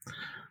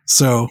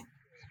 So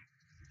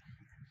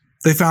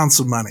they found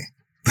some money.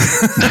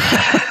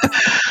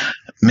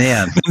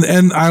 Man.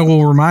 And I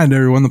will remind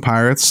everyone, the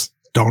Pirates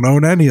don't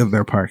own any of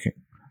their parking.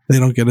 They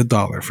don't get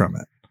 $1 from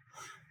it.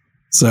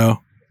 So,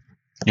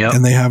 yep.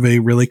 And they have a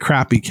really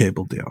crappy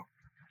cable deal,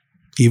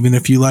 even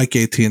if you like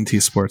AT&T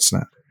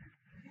Sportsnet.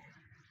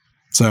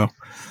 So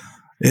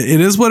it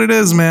is what it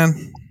is,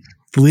 man.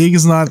 The league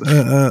is not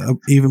a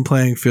even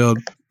playing field,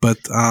 but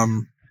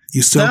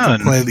you still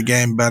can play the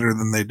game better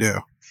than they do.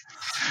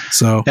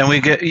 So, and we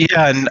get,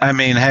 and I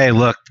mean, hey,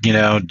 look,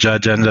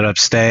 Judge ended up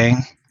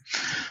staying.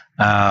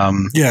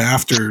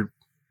 After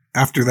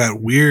that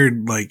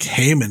weird like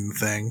Heyman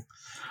thing,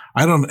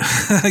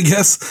 I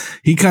guess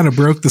he kind of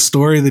broke the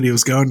story that he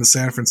was going to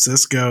San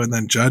Francisco, and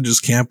then Judge's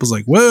camp was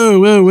like, whoa,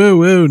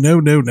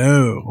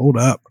 no, hold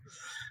up.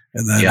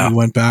 And then he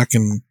went back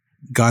and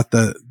got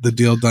the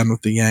deal done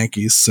with the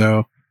Yankees.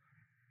 So,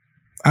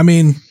 I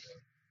mean,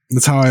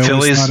 that's how I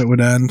always thought it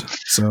would end.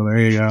 So there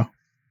you go.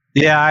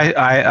 Yeah,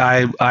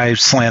 I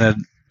slanted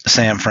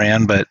San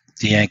Fran, but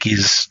the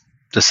Yankees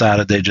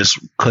decided they just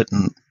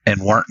couldn't and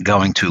weren't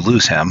going to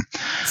lose him.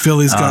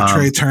 Philly's got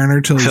Trey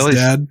Turner till he's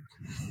dead.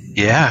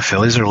 Yeah,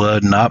 Phillies are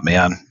loading up,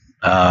 man.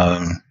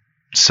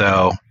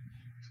 So,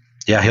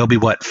 yeah, he'll be,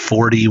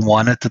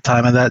 41 at the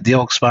time of that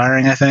deal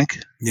expiring, I think?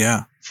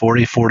 Yeah.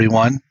 40,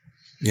 41.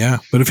 Yeah,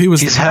 but if he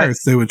was the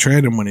Pirates, they would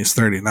trade him when he's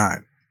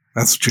 39.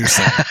 That's what you're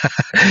saying.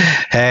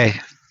 Hey,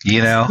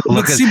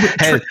 look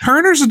at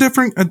Turner's a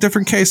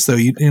different case, though.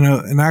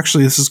 And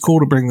actually, this is cool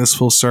to bring this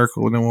full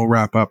circle, and then we'll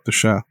wrap up the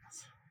show.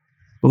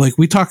 But like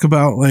we talk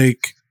about,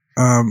 like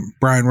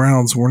Brian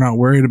Reynolds, we're not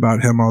worried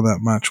about him all that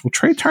much. Well,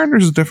 Trey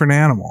Turner's a different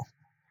animal.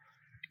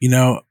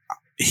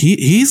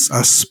 He's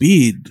a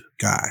speed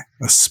guy,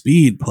 a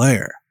speed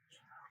player.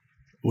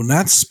 When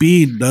that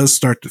speed does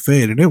start to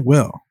fade, and it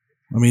will.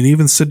 I mean,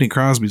 even Sidney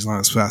Crosby's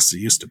not as fast as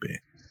he used to be,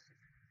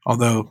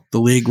 although the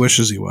league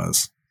wishes he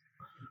was.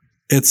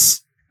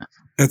 It's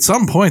at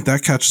some point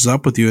that catches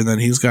up with you, and then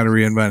he's got to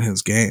reinvent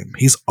his game.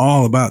 He's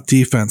all about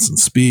defense and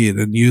speed,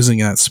 and using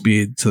that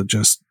speed to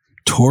just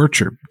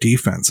torture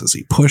defenses.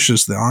 He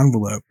pushes the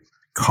envelope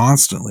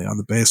constantly on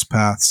the base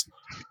paths.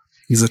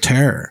 He's a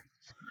terror.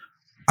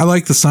 I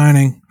like the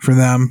signing for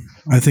them.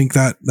 I think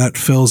that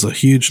fills a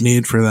huge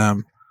need for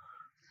them.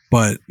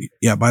 But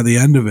yeah, by the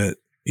end of it,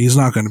 he's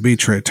not going to be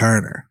Trey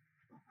Turner.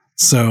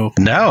 So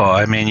no,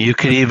 I mean, you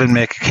could even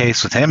make a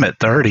case with him at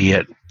 30,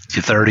 at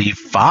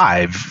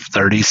 35,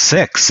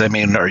 36. I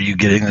mean, are you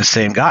getting the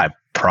same guy?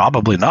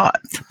 Probably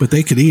not. But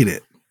they could eat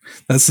it.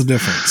 That's the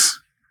difference.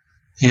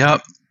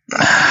 Yep.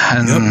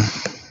 And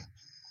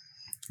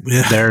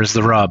there's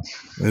the rub.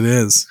 It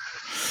is.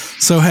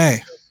 So,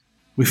 hey,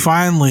 we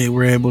finally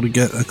were able to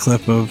get a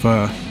clip of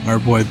our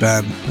boy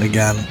Ben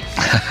again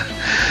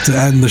to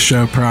end the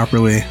show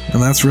properly.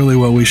 And that's really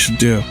what we should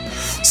do.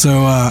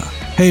 So,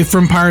 hey,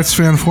 from Pirates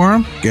Fan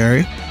Forum,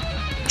 Gary,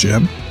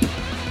 Jim.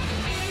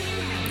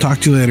 Talk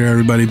to you later,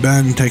 everybody.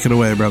 Ben, take it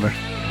away, brother.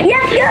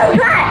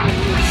 Yes,